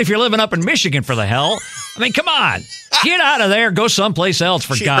 Especially if you're living up in Michigan, for the hell. I mean, come on. Get out of there. Go someplace else,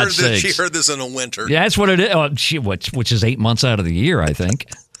 for God's sake. She heard this in the winter. Yeah, that's what it is. Oh, which is 8 months out of the year, I think.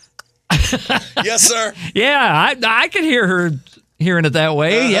 Yes, sir. Yeah, I could hear her hearing it that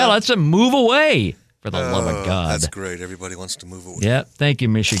way. Yeah, let's move away, for the love of God. That's great. Everybody wants to move away. Yeah, thank you,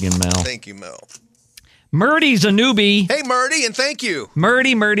 Michigan Mel. Thank you, Mel. Murdy's a newbie. Hey, Murdy, and thank you.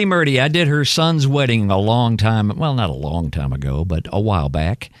 Murdy. I did her son's wedding a long time, well, not a long time ago, but a while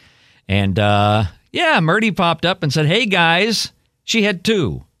back. And, Murdy popped up and said, hey, guys. She had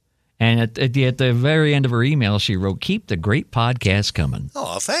 2. And at the very end of her email, she wrote, keep the great podcast coming.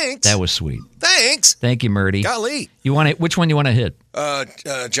 Oh, thanks. That was sweet. Thanks. Thanch you, Murdy. Golly. Which one you want to hit?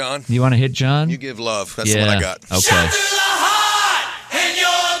 John. You want to hit John? You give love. That's what I got. Okay.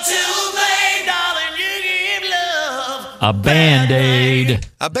 A Band-Aid.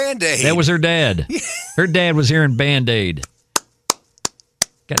 A Band-Aid. That was her dad. Her dad was hearing Band-Aid.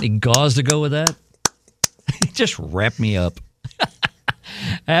 Got any gauze to go with that? Just wrap me up.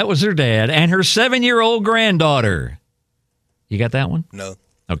 That was her dad and her 7-year-old granddaughter. You got that one? No.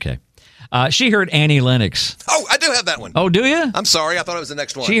 Okay. She heard Annie Lennox. Oh, I do have that one. Oh, do you? I'm sorry. I thought it was the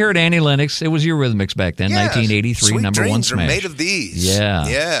next one. She heard Annie Lennox. It was Eurythmics back then, yes. 1983, Sweet number one dreams smash. are made of these. Yeah.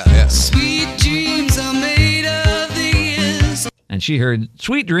 Yeah. Sweet dreams are made of these. And she heard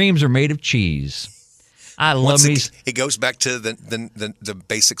Sweet Dreams Are Made of Cheese. I love me. It goes back to the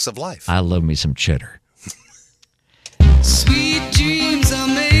basics of life. I love me some cheddar. Sweet dreams are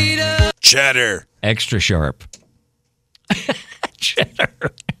made of cheddar. Extra sharp. Cheddar.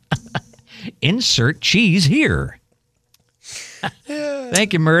 Insert cheese here.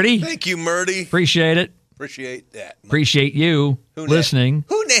 Thank you, Murdy. Thank you, Murdy. Appreciate it. Appreciate that. Appreciate you listening.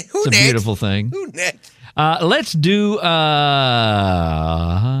 Who next? It's a beautiful thing. Who next? Let's do. I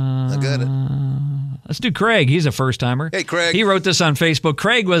got it. Let's do Craig. He's a first timer. Hey, Craig. He wrote this on Facebook.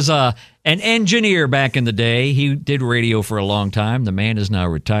 Craig was an engineer back in the day. He did radio for a long time. The man is now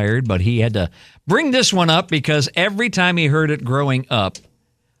retired, but he had to bring this one up because every time he heard it growing up,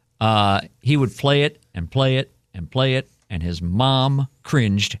 he would play it and play it and play it, and his mom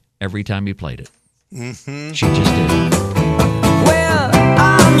cringed every time he played it. Mm-hmm. She just did. well,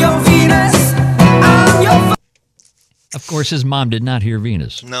 I'm your Venus. I'm your Of course, his mom did not hear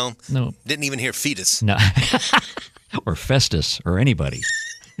Venus. No. Didn't even hear fetus. No. Or Festus or anybody.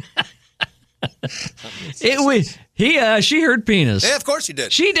 She heard penis. Yeah, of course you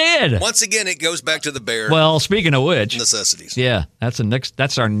did. She did. Once again, it goes back to the bear. Well, speaking of which, necessities. Yeah,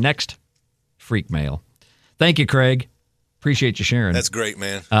 that's our next freak mail. Thank you, Craig. Appreciate you sharing. That's great,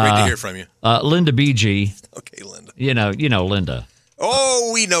 man. Great to hear from you. Linda BG. Okay, Linda. You know Linda. Oh,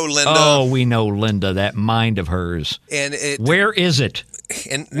 we know Linda. Oh, we know Linda, that mind of hers. And where is it?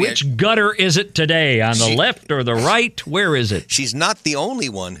 And which gutter is it today? On the left or the right? Where is it? She's not the only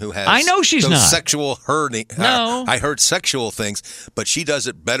one who has. I know she's those not. Sexual hurting. No. I heard sexual things, but she does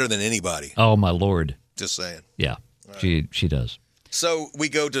it better than anybody. Oh, my Lord. Just saying. Yeah, right. She does. So we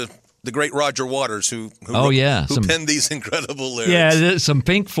go to the great Roger Waters, who penned these incredible lyrics. Yeah, some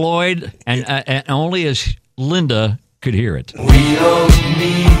Pink Floyd, and only as Linda could hear it. We don't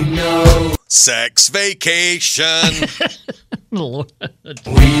need no sex vacation. We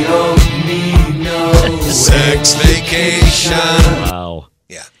don't need no sex vacation. Wow.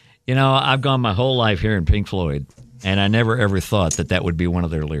 Yeah. You know, I've gone my whole life hearing Pink Floyd, and I never ever thought that would be one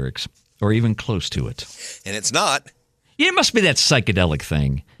of their lyrics, or even close to it. And it's not. Yeah, it must be that psychedelic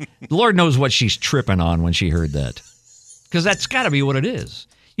thing. The Lord knows what she's tripping on when she heard that. Because that's got to be what it is.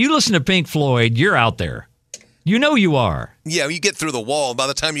 You listen to Pink Floyd, you're out there. You know you are. Yeah, you get through the wall. By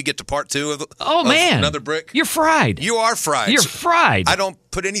the time you get to part 2 of man, Another Brick, you're fried. You are fried. You're fried. I don't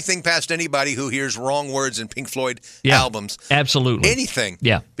put anything past anybody who hears wrong words in Pink Floyd albums. Absolutely. Anything.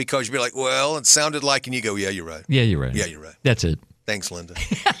 Yeah. Because you'd be like, well, it sounded like, and you go, yeah, you're right. Yeah, you're right. Yeah, you're right. That's it. Thanks, Linda.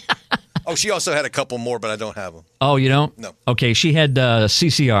 Oh, she also had a couple more, but I don't have them. Oh, you don't? No. Okay, she had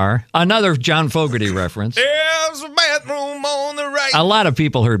CCR, another John Fogerty reference. There's a bathroom on the right. A lot of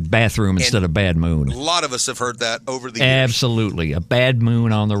people heard bathroom instead of bad moon. A lot of us have heard that over the years. Absolutely. A bad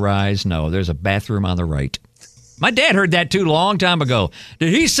moon on the rise. No, there's a bathroom on the right. My dad heard that too a long time ago.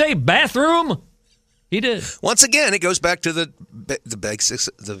 Did he say bathroom? He did. Once again, it goes back to the basics,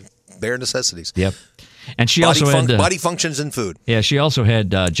 the bare necessities. Yep. And she also had body functions and food. Yeah, she also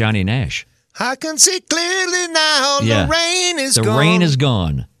had Johnny Nash. I can see clearly now. The rain is gone. The rain is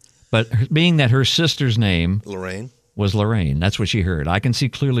gone. But being that her sister's name was Lorraine, that's what she heard. I can see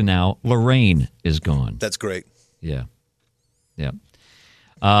clearly now. Lorraine is gone. That's great. Yeah. Yeah.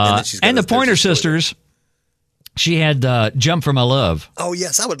 And the Pointer Sisters. She had Jump for My Love. Oh,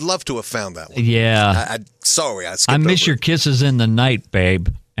 yes. I would love to have found that one. Yeah. Sorry, I skipped I miss over your kisses in the night, babe.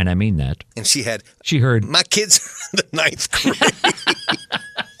 and I mean that. And she heard my kids are in the 9th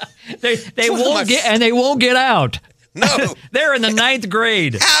grade. they won't get out. No, they're in the 9th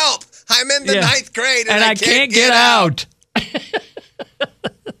grade. Help! I'm in the 9th grade and I can't get out.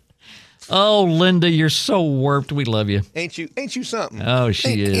 Oh, Linda, you're so warped. We love you. Ain't you something? Oh,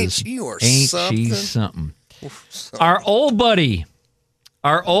 she is. Ain't she something? Our old buddy,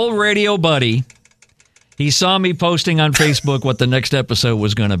 our old radio buddy, he saw me posting on Facebook what the next episode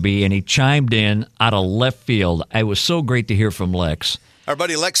was going to be, and he chimed in out of left field. It was so great to hear from Lex. Our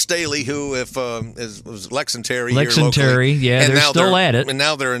buddy Lex Staley, who was Lex and Terry Lex here and locally. Terry, yeah, and they're still at it. And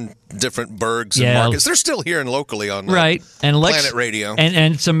now they're in different burgs and markets. They're still here and locally on right. And Lex, Planet Radio.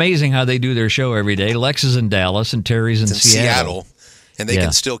 And it's amazing how they do their show every day. Lex is in Dallas and Terry's in Seattle. And they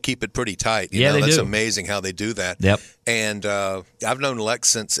can still keep it pretty tight. You know, that's amazing how they do that. Yep. And I've known Lex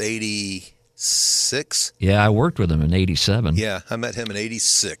since 86. Yeah, I worked with him in 87. Yeah, I met him in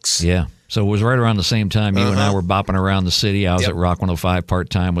 86. Yeah. So it was right around the same time you and I were bopping around the city. I was at Rock 105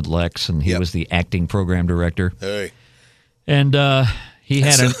 part-time with Lex, and he was the acting program director. Hey. And he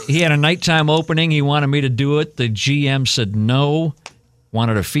had a nighttime opening. He wanted me to do it. The GM said no,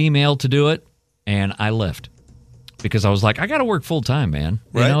 wanted a female to do it, and I left. Because I was like, I got to work full-time, man.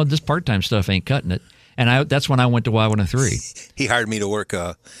 Right. You know, this part-time stuff ain't cutting it. And that's when I went to Y103. He hired me to work.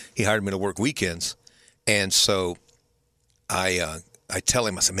 He hired me to work weekends, and so I tell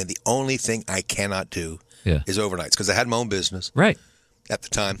him, I said, man, the only thing I cannot do is overnights because I had my own business at the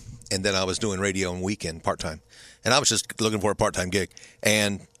time, and then I was doing radio and weekend part time, and I was just looking for a part time gig,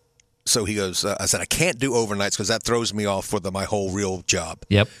 and so he goes, I said, I can't do overnights because that throws me off for my whole real job.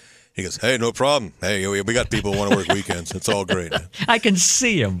 Yep. He goes, hey, no problem. Hey, we got people who want to work weekends. It's all great. I can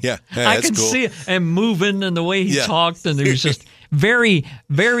see him. Yeah, hey, I that's can cool. see him and moving and the way he talked, and he was just very,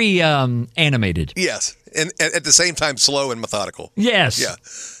 very animated. Yes, and at the same time, slow and methodical. Yes.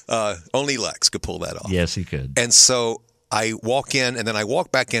 Yeah. Only Lex could pull that off. Yes, he could. And so I walk in, and then I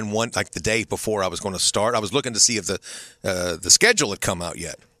walk back in the day before I was going to start. I was looking to see if the schedule had come out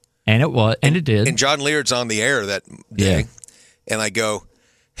yet. And it was, and it did. And John Leard's on the air that day, and I go,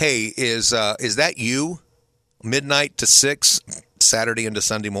 hey, is that you? Midnight to 6, Saturday into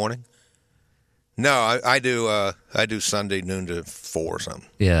Sunday morning? No, I do Sunday noon to 4 or something.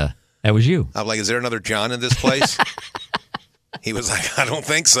 Yeah, that was you. I'm like, is there another John in this place? He was like, I don't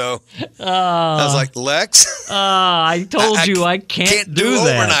think so. I was like, Lex? I told you I can't do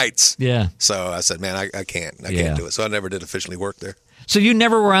that. Overnights. Yeah. So I said, man, I can't. I can't do it. So I never did officially work there. So you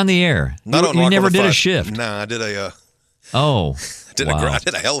never were on the air? You never did a shift? No, I did a... I did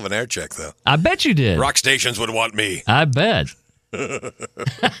a hell of an air check, though. I bet you did. Rock stations would want me. I bet.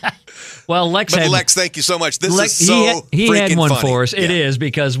 Well, Lex, thank you so much. This is so he freaking had one funny. for us. It is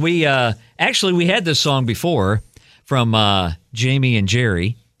because we actually had this song before from Jamie and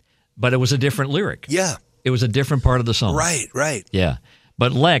Jerry, but it was a different lyric. Yeah, it was a different part of the song. Right. Yeah,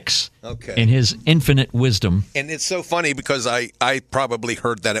 but Lex, in his infinite wisdom, and it's so funny because I probably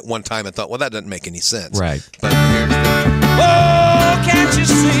heard that at one time and thought, well, that doesn't make any sense. Right. But here's Oh, can't you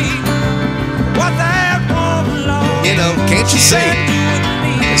see what that woman loves? You know, can't you see?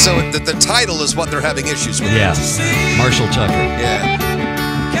 And so the title is what they're having issues with. Yeah, Marshall Tucker. Yeah.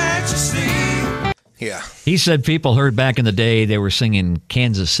 Can't you see? Yeah. He said people heard back in the day they were singing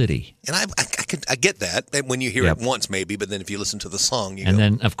Kansas City. And I get that when you hear it once maybe, but then if you listen to the song, you go.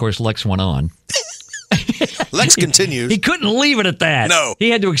 Then, of course, Lex went on. Lex continues. He couldn't leave it at that. No.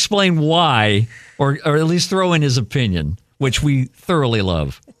 He had to explain why, or at least throw in his opinion, which we thoroughly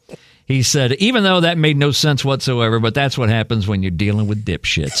love. He said, even though that made no sense whatsoever, but that's what happens when you're dealing with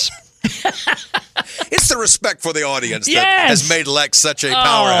dipshits. It's the respect for the audience that has made Lex such a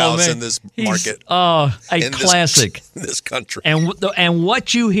powerhouse in this market. A classic. This country. And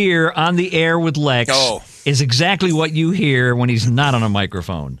what you hear on the air with Lex is exactly what you hear when he's not on a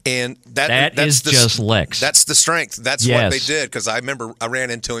microphone. And that's just Lex. That's the strength. That's what they did, because I remember I ran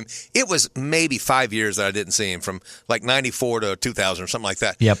into him. It was maybe 5 years that I didn't see him, from like 94 to 2000 or something like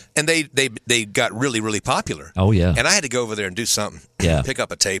that. Yep. And they got really, really popular. Oh, yeah. And I had to go over there and do something. Yeah. Pick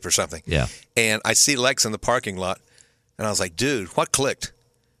up a tape or something. Yeah. And I see Lex in the parking lot, and I was like, dude, what clicked?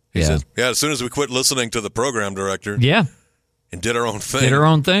 He says, as soon as we quit listening to the program director. Yeah. And did our own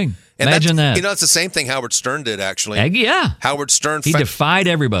thing. And imagine that. You know, it's the same thing Howard Stern did, actually. Yeah. Howard Stern. He defied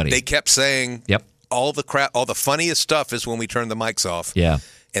everybody. They kept saying, all the crap, all the funniest stuff is when we turn the mics off. Yeah.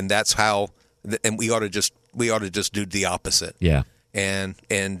 And that's how, and we ought to just do the opposite. Yeah. And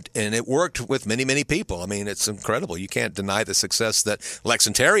it worked with many people. I mean, it's incredible. You can't deny the success that Lex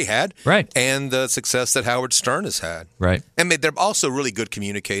and Terry had, right, and the success that Howard Stern has had, right. I mean, they're also really good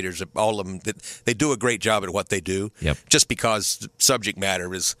communicators. All of them, they do a great job at what they do. Yep. Just because the subject matter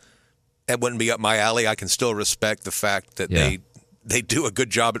that wouldn't be up my alley, I can still respect the fact that they do a good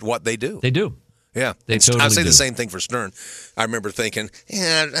job at what they do. They do. Yeah, they totally I say do. the same thing for Stern. I remember thinking,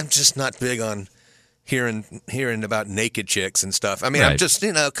 I'm just not big on hearing about naked chicks and stuff. I mean, right. I'm just,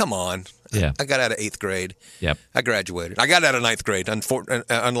 come on. Yeah. I got out of 8th grade. Yep. I graduated. I got out of 9th grade,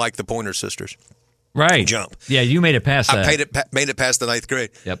 unlike the Pointer Sisters. Right. Jump. Yeah, you made it past that. I made it past the 9th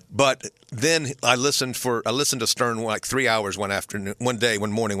grade. Yep. But then I listened to Stern like 3 hours one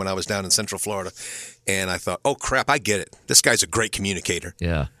morning when I was down in Central Florida, and I thought, oh crap, I get it. This guy's a great communicator.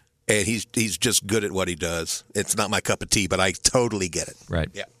 Yeah. And he's just good at what he does. It's not my cup of tea, but I totally get it. Right.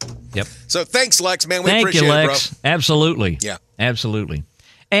 Yeah. Yep. So thanks, Lex, man. We Thank appreciate you, Lex. it, bro. Absolutely. Yeah. Absolutely.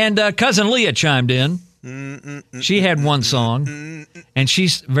 And Cousin Leah chimed in. She had one song, and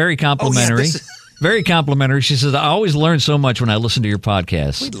she's very complimentary. Oh, yeah, very complimentary. She says, I always learn so much when I listen to your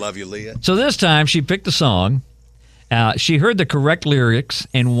podcast. We love you, Leah. So this time she picked a song. She heard the correct lyrics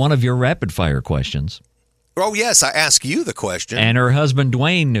in one of your rapid fire questions. Oh, yes. I asked you the question. And her husband,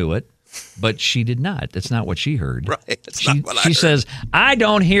 Dwayne, knew it, but she did not. That's not what she heard. Right. That's not what I heard. She says, I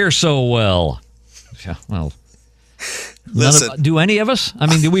don't hear so well. Yeah, well, listen. Do any of us? I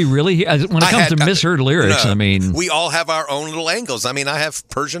mean, do we really hear? When it comes to misheard lyrics, no, I mean. We all have our own little angles. I mean, I have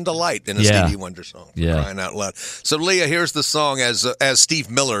Persian Delight in a Stevie Wonder song. Yeah. Crying out loud. So, Leah, here's the song as Steve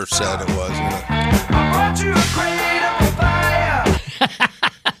Miller said it was.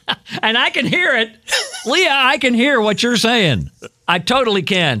 And I can hear it. Leah, I can hear what you're saying. I totally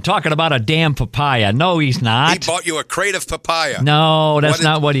can. Talking about a damn papaya. No, he's not. He bought you a crate of papaya. No, that's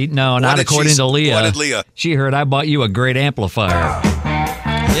not what he... No, not according to Leah. What did Leah? She heard I bought you a great amplifier.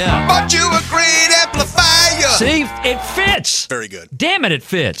 Yeah. Bought you a great amplifier. See? It fits. Very good. Damn it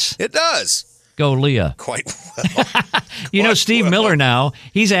fits. It does. Go, Leah. Quite well. You know, Steve Miller now,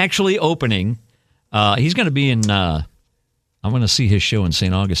 he's actually opening. He's going to be in... I'm going to see his show in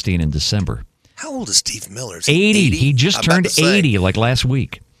St. Augustine in December. How old is Steve Miller? 80. He just turned 80 like last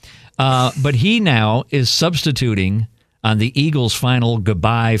week. But he now is substituting on the Eagles' final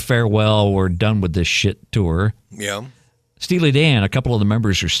goodbye, farewell, we're done with this shit tour. Yeah. Steely Dan, a couple of the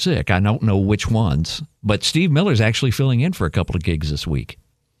members are sick. I don't know which ones. But Steve Miller's actually filling in for a couple of gigs this week.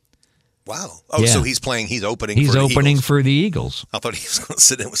 Wow. Oh, yeah. So he's opening He's for the opening Eagles. for the Eagles. I thought he was going to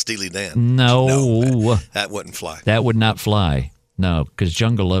sit in with Steely Dan. No. That wouldn't fly. That would not fly. No, because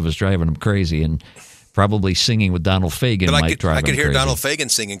Jungle Love is driving him crazy, and probably singing with Donald Fagen But might drive him crazy. I could hear Donald Fagen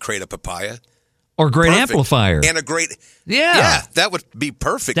singing Crate of Papaya. Or Great Perfect. Amplifier. And a great... Yeah. That would be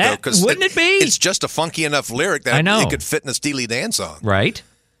perfect, That- though. Because wouldn't it be? It's just a funky enough lyric that I know. it could fit in a Steely Dan song. Right.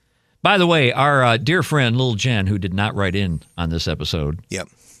 By the way, our dear friend, Lil Jen, who did not write in on this episode, Yep.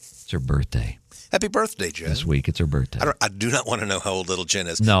 it's her birthday Happy birthday, Jen. this week. It's her birthday. I do not want to know how old little Jen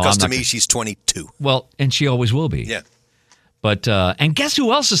is. No, Because I'm to not me, gonna- she's 22. Well, and she always will be. Yeah. But, and guess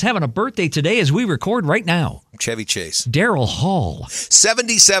who else is having a birthday today as we record right now? Chevy Chase. Daryl Hall.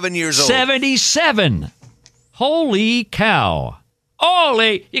 77 years old. 77. Holy cow.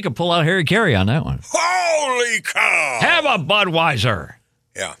 Holy. You can pull out Harry Carey on that one. Holy cow. Have a Budweiser.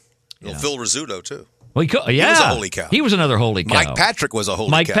 Yeah. Phil Rizzuto, too. Well, he was a holy cow. He was another holy cow. Mike Patrick was a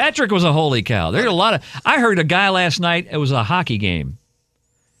holy cow. Mike Patrick was a holy cow. There's a lot of... I heard a guy last night, it was a hockey game.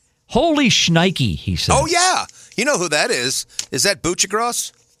 Holy shnikey, he said. Oh, yeah. You know who that is? Is that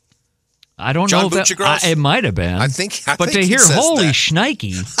Buchagros? I don't John know if Buchagros? it might have been. I think But to he hear says holy that.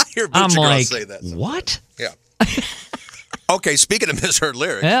 shnikey, I hear I'm Buchagros like, say that. what? Yeah. Okay, speaking of misheard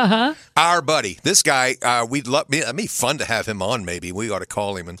lyrics, Uh-huh. our buddy, this guy, it'd be fun to have him on, maybe. We ought to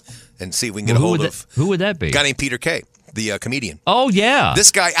call him and see if we can get a hold of Who would that be? a guy named Peter Kay, the comedian. Oh, yeah.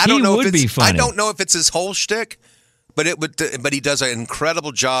 This guy, I He don't know would if be it's funny. I don't know if it's his whole shtick, but he does an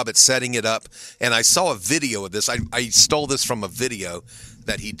incredible job at setting it up. And I saw a video of this. I stole this from a video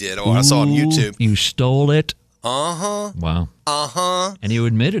that he did, or I saw on YouTube. You stole it? Uh-huh. Wow. Uh-huh. And you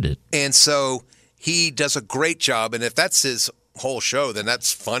admitted it. And so he does a great job. And if that's his whole show, then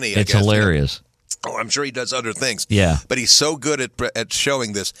that's funny. I It's guess. hilarious. Oh, I'm sure he does other things. Yeah. But he's so good at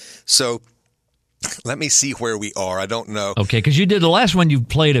showing this. So let me see where we are. I don't know. Okay, because you did the last one you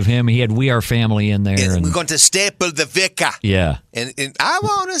played of him. He had We Are Family in there. And And, we're going to staple the vicar. yeah. And I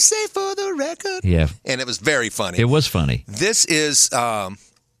want to say for the record. Yeah. And it was very funny. It was funny. This is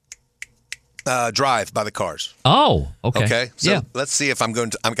Drive by the Cars. Oh, okay. Okay? So yeah. let's see if I've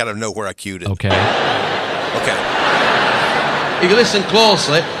got to know where I cued it. Okay. Okay. If you listen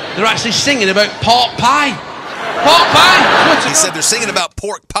closely, they're actually singing about pork pie. Pork pie? He said they're singing about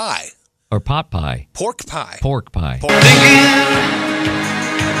pork pie. Or pot pie. Pork pie. Pork pie.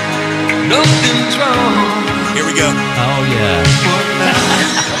 Nothing's wrong. Here we go. Oh, yeah.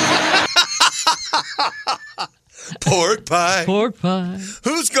 Pork pie. Pork pie.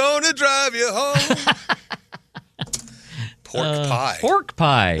 Who's gonna drive you home? Pork pie. Pork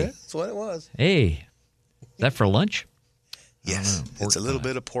pie. Yeah, that's what it was. Hey, is that for lunch? Yes, it's a little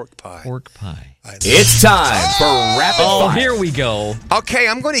bit of pork pie. Pork pie. It's time for Rapid Oh, Fire. here we go. Okay,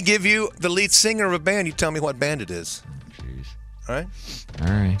 I'm going to give you the lead singer of a band. You tell me what band it is. Jeez. All right? All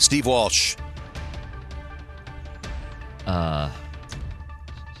right. Steve Walsh.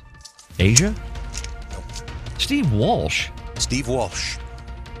 Asia? Steve Walsh. Steve Walsh.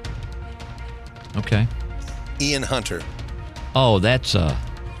 Okay. Ian Hunter. Oh,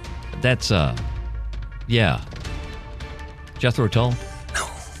 yeah. Jethro Tull? No.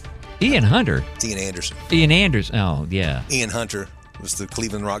 Ian Hunter. It's Ian Anderson. Ian Anderson. Oh, yeah. Ian Hunter was the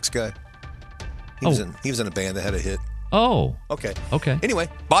Cleveland Rocks guy. He was in a band that had a hit. Oh. Okay. Okay. Anyway,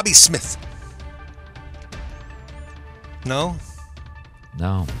 Bobby Smith. No?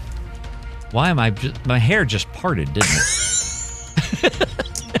 No. Why am I my hair just parted, didn't it?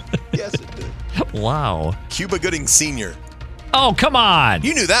 Yes, it did. Wow. Cuba Gooding Sr. Oh, come on.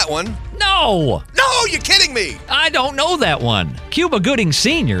 You knew that one. No. No, you're kidding me. I don't know that one. Cuba Gooding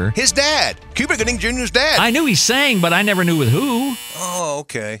Sr. His dad. Cuba Gooding Jr.'s dad. I knew he sang, but I never knew with who. Oh,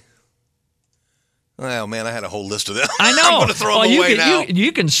 okay. Oh, man, I had a whole list of them. I know. I'm going to throw them away now.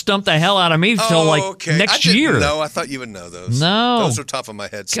 You can stump the hell out of me till okay. next I didn't year. know. I thought you would know those. No. Those are top of my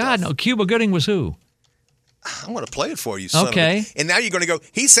head stuff. God, no. Cuba Gooding was who? I'm going to play it for you, son. Okay. Of a, and now you're going to go,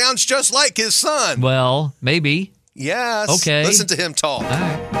 he sounds just like his son. Well, maybe. Yes. Okay. Listen to him talk. All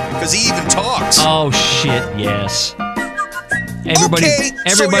right. Because he even talks. Oh, shit, yes. Everybody, Okay,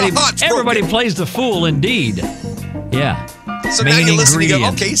 so your heart's everybody broken. plays the fool indeed. Yeah. So Main now you listen and you go,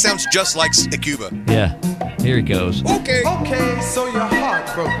 ingredient. okay, he sounds just like Cuba. Yeah. Here he goes. Okay. Okay, so your heart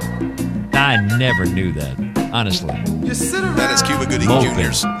broke. I never knew that, honestly. You sit around. That is Cuba Gooding Moping.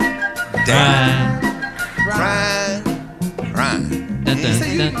 Jr.'s dad. Right. Crying. Dun, You dun,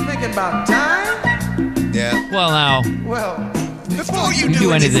 say you dun. thinking about dying? Yeah. Well, now, Well, Before you you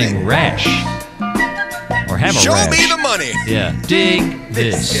do anything rash or have a show rash. me the money. Yeah. Dig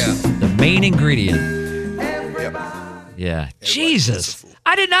this. Yeah. The main ingredient. Yep. Yeah. is a Jesus. fool.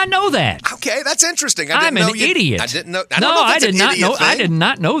 I did not know that. Okay, that's interesting. I didn't I'm know an you, idiot. I didn't know. I no, don't know if I it's did an not idiot know. I thing. did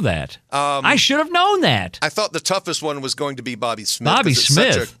not know that. I should have known that. I thought the toughest one was going to be Bobby Smith. Bobby 'cause it's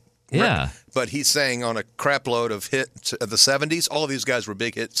such Smith. Yeah. But he sang on a crap load of hits of the 70s. All of these guys were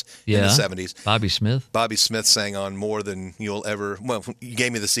big hits in Yeah. the 70s. Bobby Smith. Bobby Smith sang on more than you'll ever. Well, you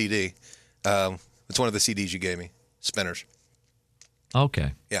gave me the CD. It's one of the CDs you gave me. Spinners.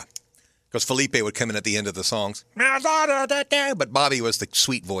 Okay. Yeah. Because Felipe would come in at the end of the songs. But Bobby was the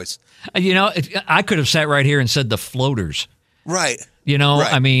sweet voice. You know, I could have sat right here and said the Floaters. Right. You know,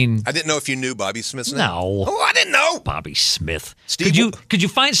 Right. I mean, I didn't know if you knew Bobby Smith's name. No. Oh, I didn't know. Bobby Smith. Steve- Could you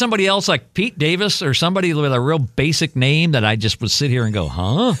find somebody else like Pete Davis or somebody with a real basic name that I just would sit here and go,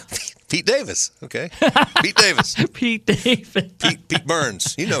 huh? Pete Davis. Okay. Pete Davis. Pete Davis. Pete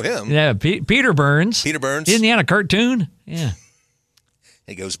Burns. You know him. Yeah, Peter Burns. Peter Burns. Isn't he on a cartoon? Yeah.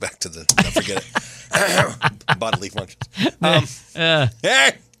 He goes back to the, I forget it, bodily functions.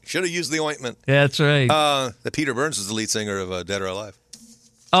 Hey, should have used the ointment. That's right. The Peter Burns is the lead singer of Dead or Alive.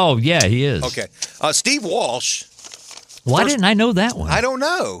 Oh, yeah, he is. Okay. Steve Walsh, Why didn't I know that one? I don't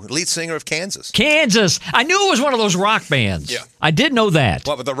know, lead singer of Kansas. Kansas. I knew it was one of those rock bands. Yeah. I did know that.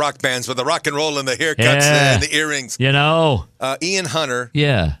 What with the rock bands, with the rock and roll and the haircuts Yeah. and the earrings. You know. Ian Hunter.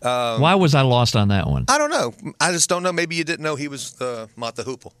 Yeah. Why was I lost on that one? I don't know. I just don't know. Maybe you didn't know he was Mott the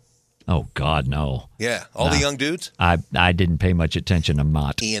Hoople. Oh, God, no. Yeah. All the young dudes. I didn't pay much attention to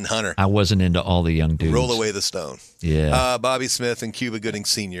Mott. Ian Hunter. I wasn't into all the young dudes. Roll Away the Stone. Yeah. Bobby Smith and Cuba Gooding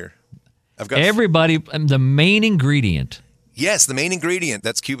Sr. I've got Everybody, the main ingredient. Yes, the main ingredient.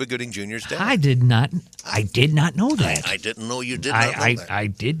 That's Cuba Gooding Jr.'s dad. I did not know that. I didn't know you did not know that. I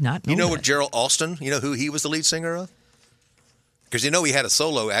did not know You know that. what Gerald Alston, you know who he was the lead singer of? Because you know he had a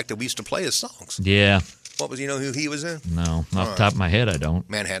solo act and we used to play his songs. Yeah. What was, you know who he was in? No, off the top of my head, I don't.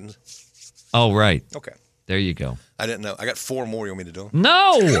 Manhattan. Oh, right. Okay. There you go. I didn't know. I got 4 more. You want me to do them?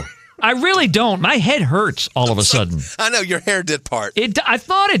 No, I really don't. My head hurts all of a sudden. I know your hair did part. I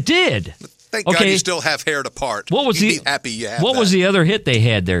thought it did. Thank God Okay. you still have hair to part. What was You'd the be happy you have What that. was the other hit they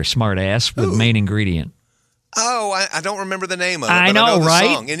had there, smart ass, with main ingredient? Oh, I don't remember the name of it. I but know, I know the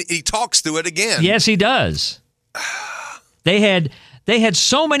right? song. And he talks through it again. Yes, he does. They had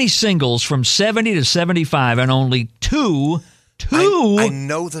so many singles from 70 to 75, and only two I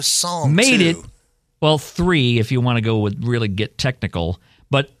know the song made too. it Well, 3 if you want to go with really get technical,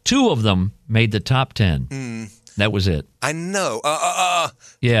 but 2 of them made the top 10. That was it. I know.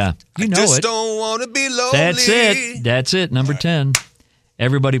 Yeah, you know just it. don't want to be lonely. That's it. Number 10.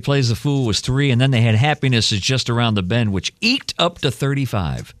 Everybody Plays the Fool was 3, and then they had Happiness is Just Around the Bend, which eked up to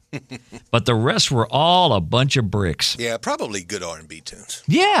 35. But the rest were all a bunch of bricks. Yeah, probably good R&B tunes.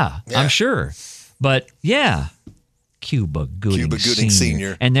 Yeah, I'm sure. But, yeah, Cuba Gooding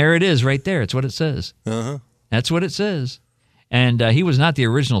Sr. And there it is right there. It's what it says. Uh-huh. That's what it says. And he was not the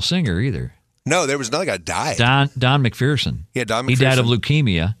original singer either. No, there was another guy died. Don McPherson. Yeah, Don McPherson. He died of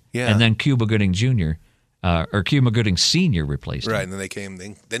leukemia. Yeah. And then Cuba Gooding Jr., or Cuba Gooding Sr. replaced him. Right, and then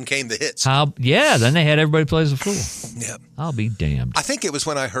then came the hits. Then they had Everybody Plays the Fool. Yeah. I'll be damned. I think it was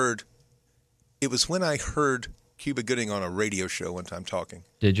when I heard Cuba Gooding on a radio show one time talking.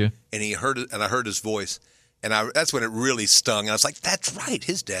 Did you? And he heard it, and I heard his voice, and that's when it really stung. And I was like, "That's right,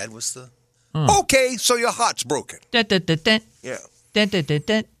 his dad was the." Okay, so your heart's broken. Dun, dun, dun, dun. Yeah. Dun, dun, dun,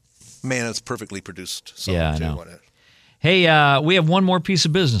 dun. Man, it's perfectly produced song Yeah, I too. know. Wasn't it? Hey, we have one more piece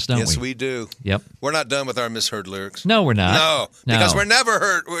of business, don't we? Yes, we do. Yep. We're not done with our misheard lyrics. No, we're not. No, because we're never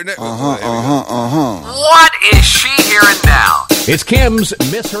heard. What is she hearing now? It's Kim's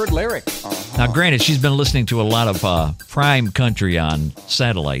misheard lyric. Now, granted, she's been listening to a lot of Prime Country on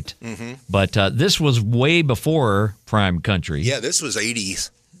satellite, but this was way before Prime Country. Yeah, this was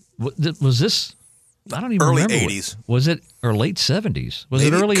 80s. Was this? I don't even early remember. 80s. Was it or late 70s? Was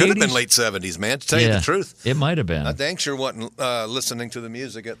Maybe it early 80s? Could have been late 70s, man, to tell you the truth. It might have been. I dang sure wasn't listening to the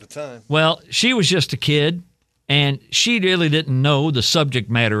music at the time. Well, she was just a kid, and she really didn't know the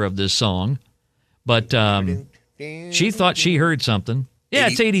subject matter of this song, but she thought she heard something. Yeah,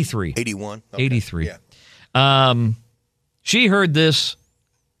 it's 83. 81. Okay. 83. Yeah. She heard this,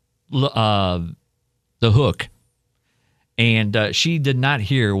 the hook, and she did not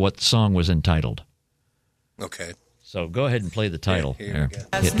hear what the song was entitled. Okay. So go ahead and play the title. Here we go.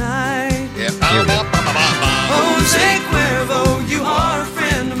 Last night, Yeah. Jose Cuervo, you are a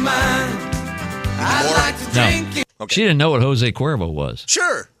friend of mine. I'd like to drink you. Okay. She didn't know what Jose Cuervo was,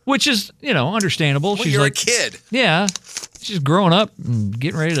 Sure. which is, understandable. Well, She's you're like, a kid. yeah, she's growing up and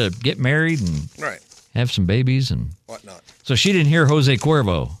getting ready to get married and Right. have some babies. And Whatnot. so she didn't hear Jose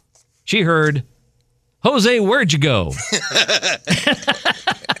Cuervo. She heard, Jose, where'd you go?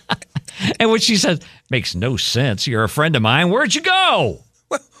 And when she said, makes no sense. You're a friend of mine. Where'd you go?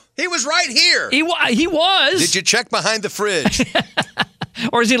 Well, he was right here. He was. Did you check behind the fridge?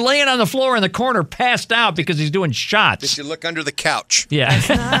 Or is he laying on the floor in the corner passed out because he's doing shots? Did you look under the couch? Yeah.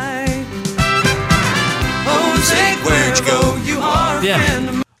 Jose Where'd you go? Cuervo, you are a friend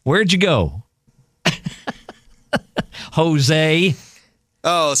of mine. Where'd you go? Jose.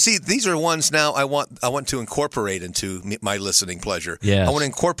 Oh, see, these are ones now I want to incorporate into my listening pleasure. Yes. I want to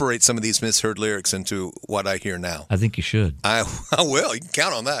incorporate some of these misheard lyrics into what I hear now. I think you should. I will. You can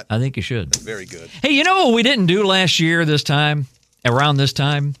count on that. I think you should. Very good. Hey, you know what we didn't do last year around this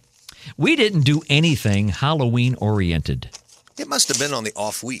time? We didn't do anything Halloween-oriented. It must have been on the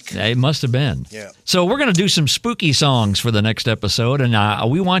off week. It must have been. Yeah. So we're going to do some spooky songs for the next episode,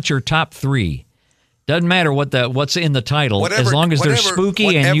 and we want your top 3. Doesn't matter what's in the title, as long as they're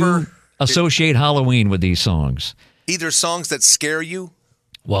spooky and you associate Halloween with these songs. Either songs that scare you.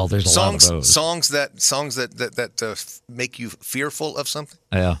 Well, there's a lot of those. Songs that make you fearful of something.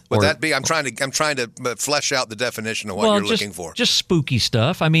 Yeah. Would that be? I'm trying to flesh out the definition of what you're looking for. Just spooky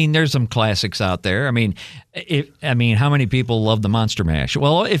stuff. I mean, there's some classics out there. I mean, how many people love the Monster Mash?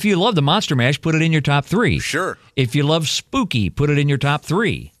 Well, if you love the Monster Mash, put it in your top 3. Sure. If you love spooky, put it in your top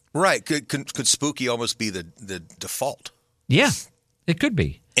 3. Right. Could spooky almost be the default? Yeah, it could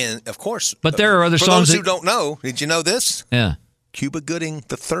be. And of course, but there are other for songs those who don't know. Did you know this? Yeah. Cuba Gooding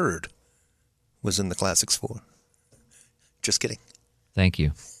III was in the Classics 4. Just kidding. Thank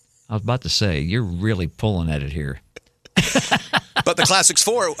you. I was about to say, you're really pulling at it here. But the Classics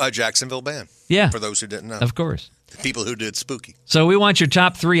 4, a Jacksonville band. Yeah. For those who didn't know. Of course. The people who did spooky. So we want your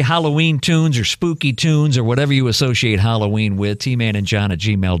top 3 Halloween tunes or spooky tunes or whatever you associate Halloween with.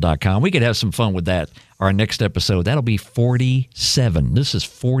 tmanandjohn@gmail.com. We could have some fun with that. Our next episode, that'll be 47. This is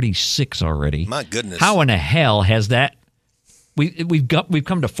 46 already. My goodness. How in the hell has that... We've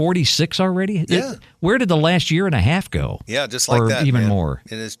come to 46 already? Yeah. Where did the last year and a half go? Yeah, just like or that. Or even man. more.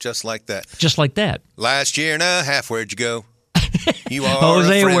 It is just like that. Just like that. Last year and a half, where'd you go? You are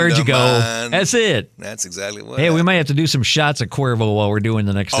Jose, a friend where'd you of go? mine. That's it. That's exactly what. Hey, we might have to do some shots of Cuervo while we're doing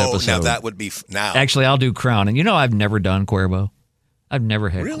the next episode. Oh, now that would be now. Actually, I'll do Crown. And I've never done Cuervo. I've never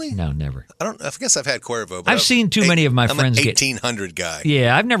had. Really? No, never. I guess I've had Cuervo. But I've seen too many of my friends I'm an get 1800 guy.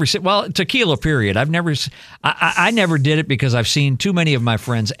 Yeah, I've never seen. Well, tequila. Period. I've never. I never did it because I've seen too many of my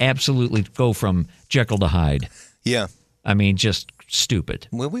friends absolutely go from Jekyll to Hyde. Yeah. I mean, just stupid.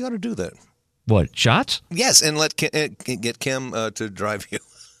 Well, we ought to do that. What, shots? Yes, and get Kim to drive you.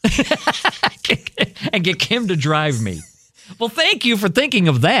 And get Kim to drive me. Well, thank you for thinking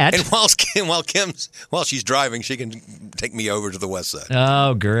of that. And while she's driving, she can take me over to the west side.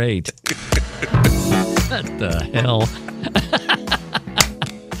 Oh, great. What the hell?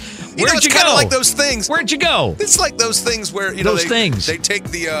 It's kind of like those things. Where'd you go? It's like those things where, they take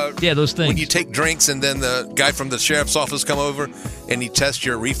the... those things. When you take drinks and then the guy from the sheriff's office come over and he tests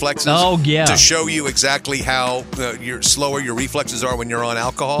your reflexes. Oh, yeah. To show you exactly how slower your reflexes are when you're on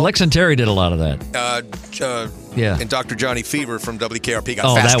alcohol. Lex and Terry did a lot of that. Yeah. And Dr. Johnny Fever from WKRP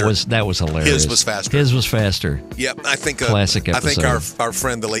got faster. Oh, that was hilarious. His was faster. His was faster. Yep. I think classic episode. I think our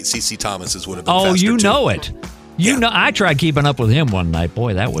friend, the late C.C. Thomas's, would have been faster. Oh, you too. know it. I tried keeping up with him one night.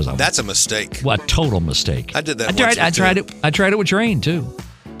 Boy, that's a mistake. What a total mistake. I did that. I tried it with Train too.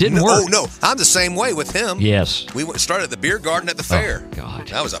 Didn't work. Oh no, I'm the same way with him. Yes. We started at the beer garden at the fair. Oh, God.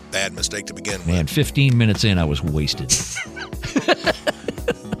 That was a bad mistake to begin with. Man, 15 minutes in, I was wasted.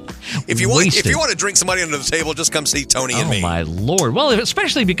 If you want to drink somebody under the table, just come see Tony and me. Oh my Lord! Well,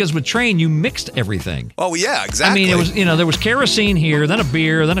 especially because with Train, you mixed everything. Oh yeah, exactly. I mean, it was there was kerosene here, then a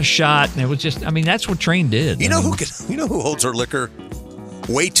beer, then a shot, and it was just. I mean, that's what Train did. You know who holds her liquor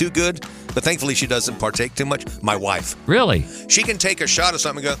way too good, but thankfully she doesn't partake too much. My wife. Really? She can take a shot of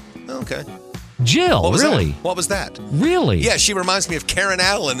something and go, oh, okay. Jill, really? What was that? Really? Yeah, she reminds me of Karen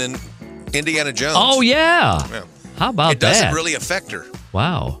Allen in Indiana Jones. Oh yeah. How about that? It doesn't really affect her.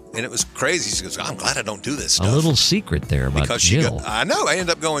 Wow. And it was crazy. She goes, I'm glad I don't do this stuff. A little secret there about Jill. I know. I ended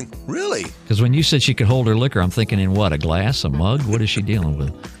up going, really? Because when you said she could hold her liquor, I'm thinking in what, a glass, a mug? What is she dealing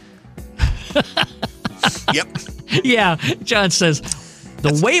with? Yep. Yeah, John says,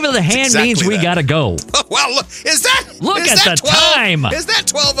 the wave of the hand exactly means we got to go. Well, look, Look at the time. Is that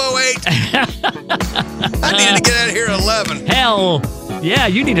 12:08? I needed to get out of here at 11. Hell, yeah,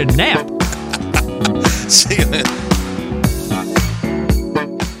 you need a nap. See you, man.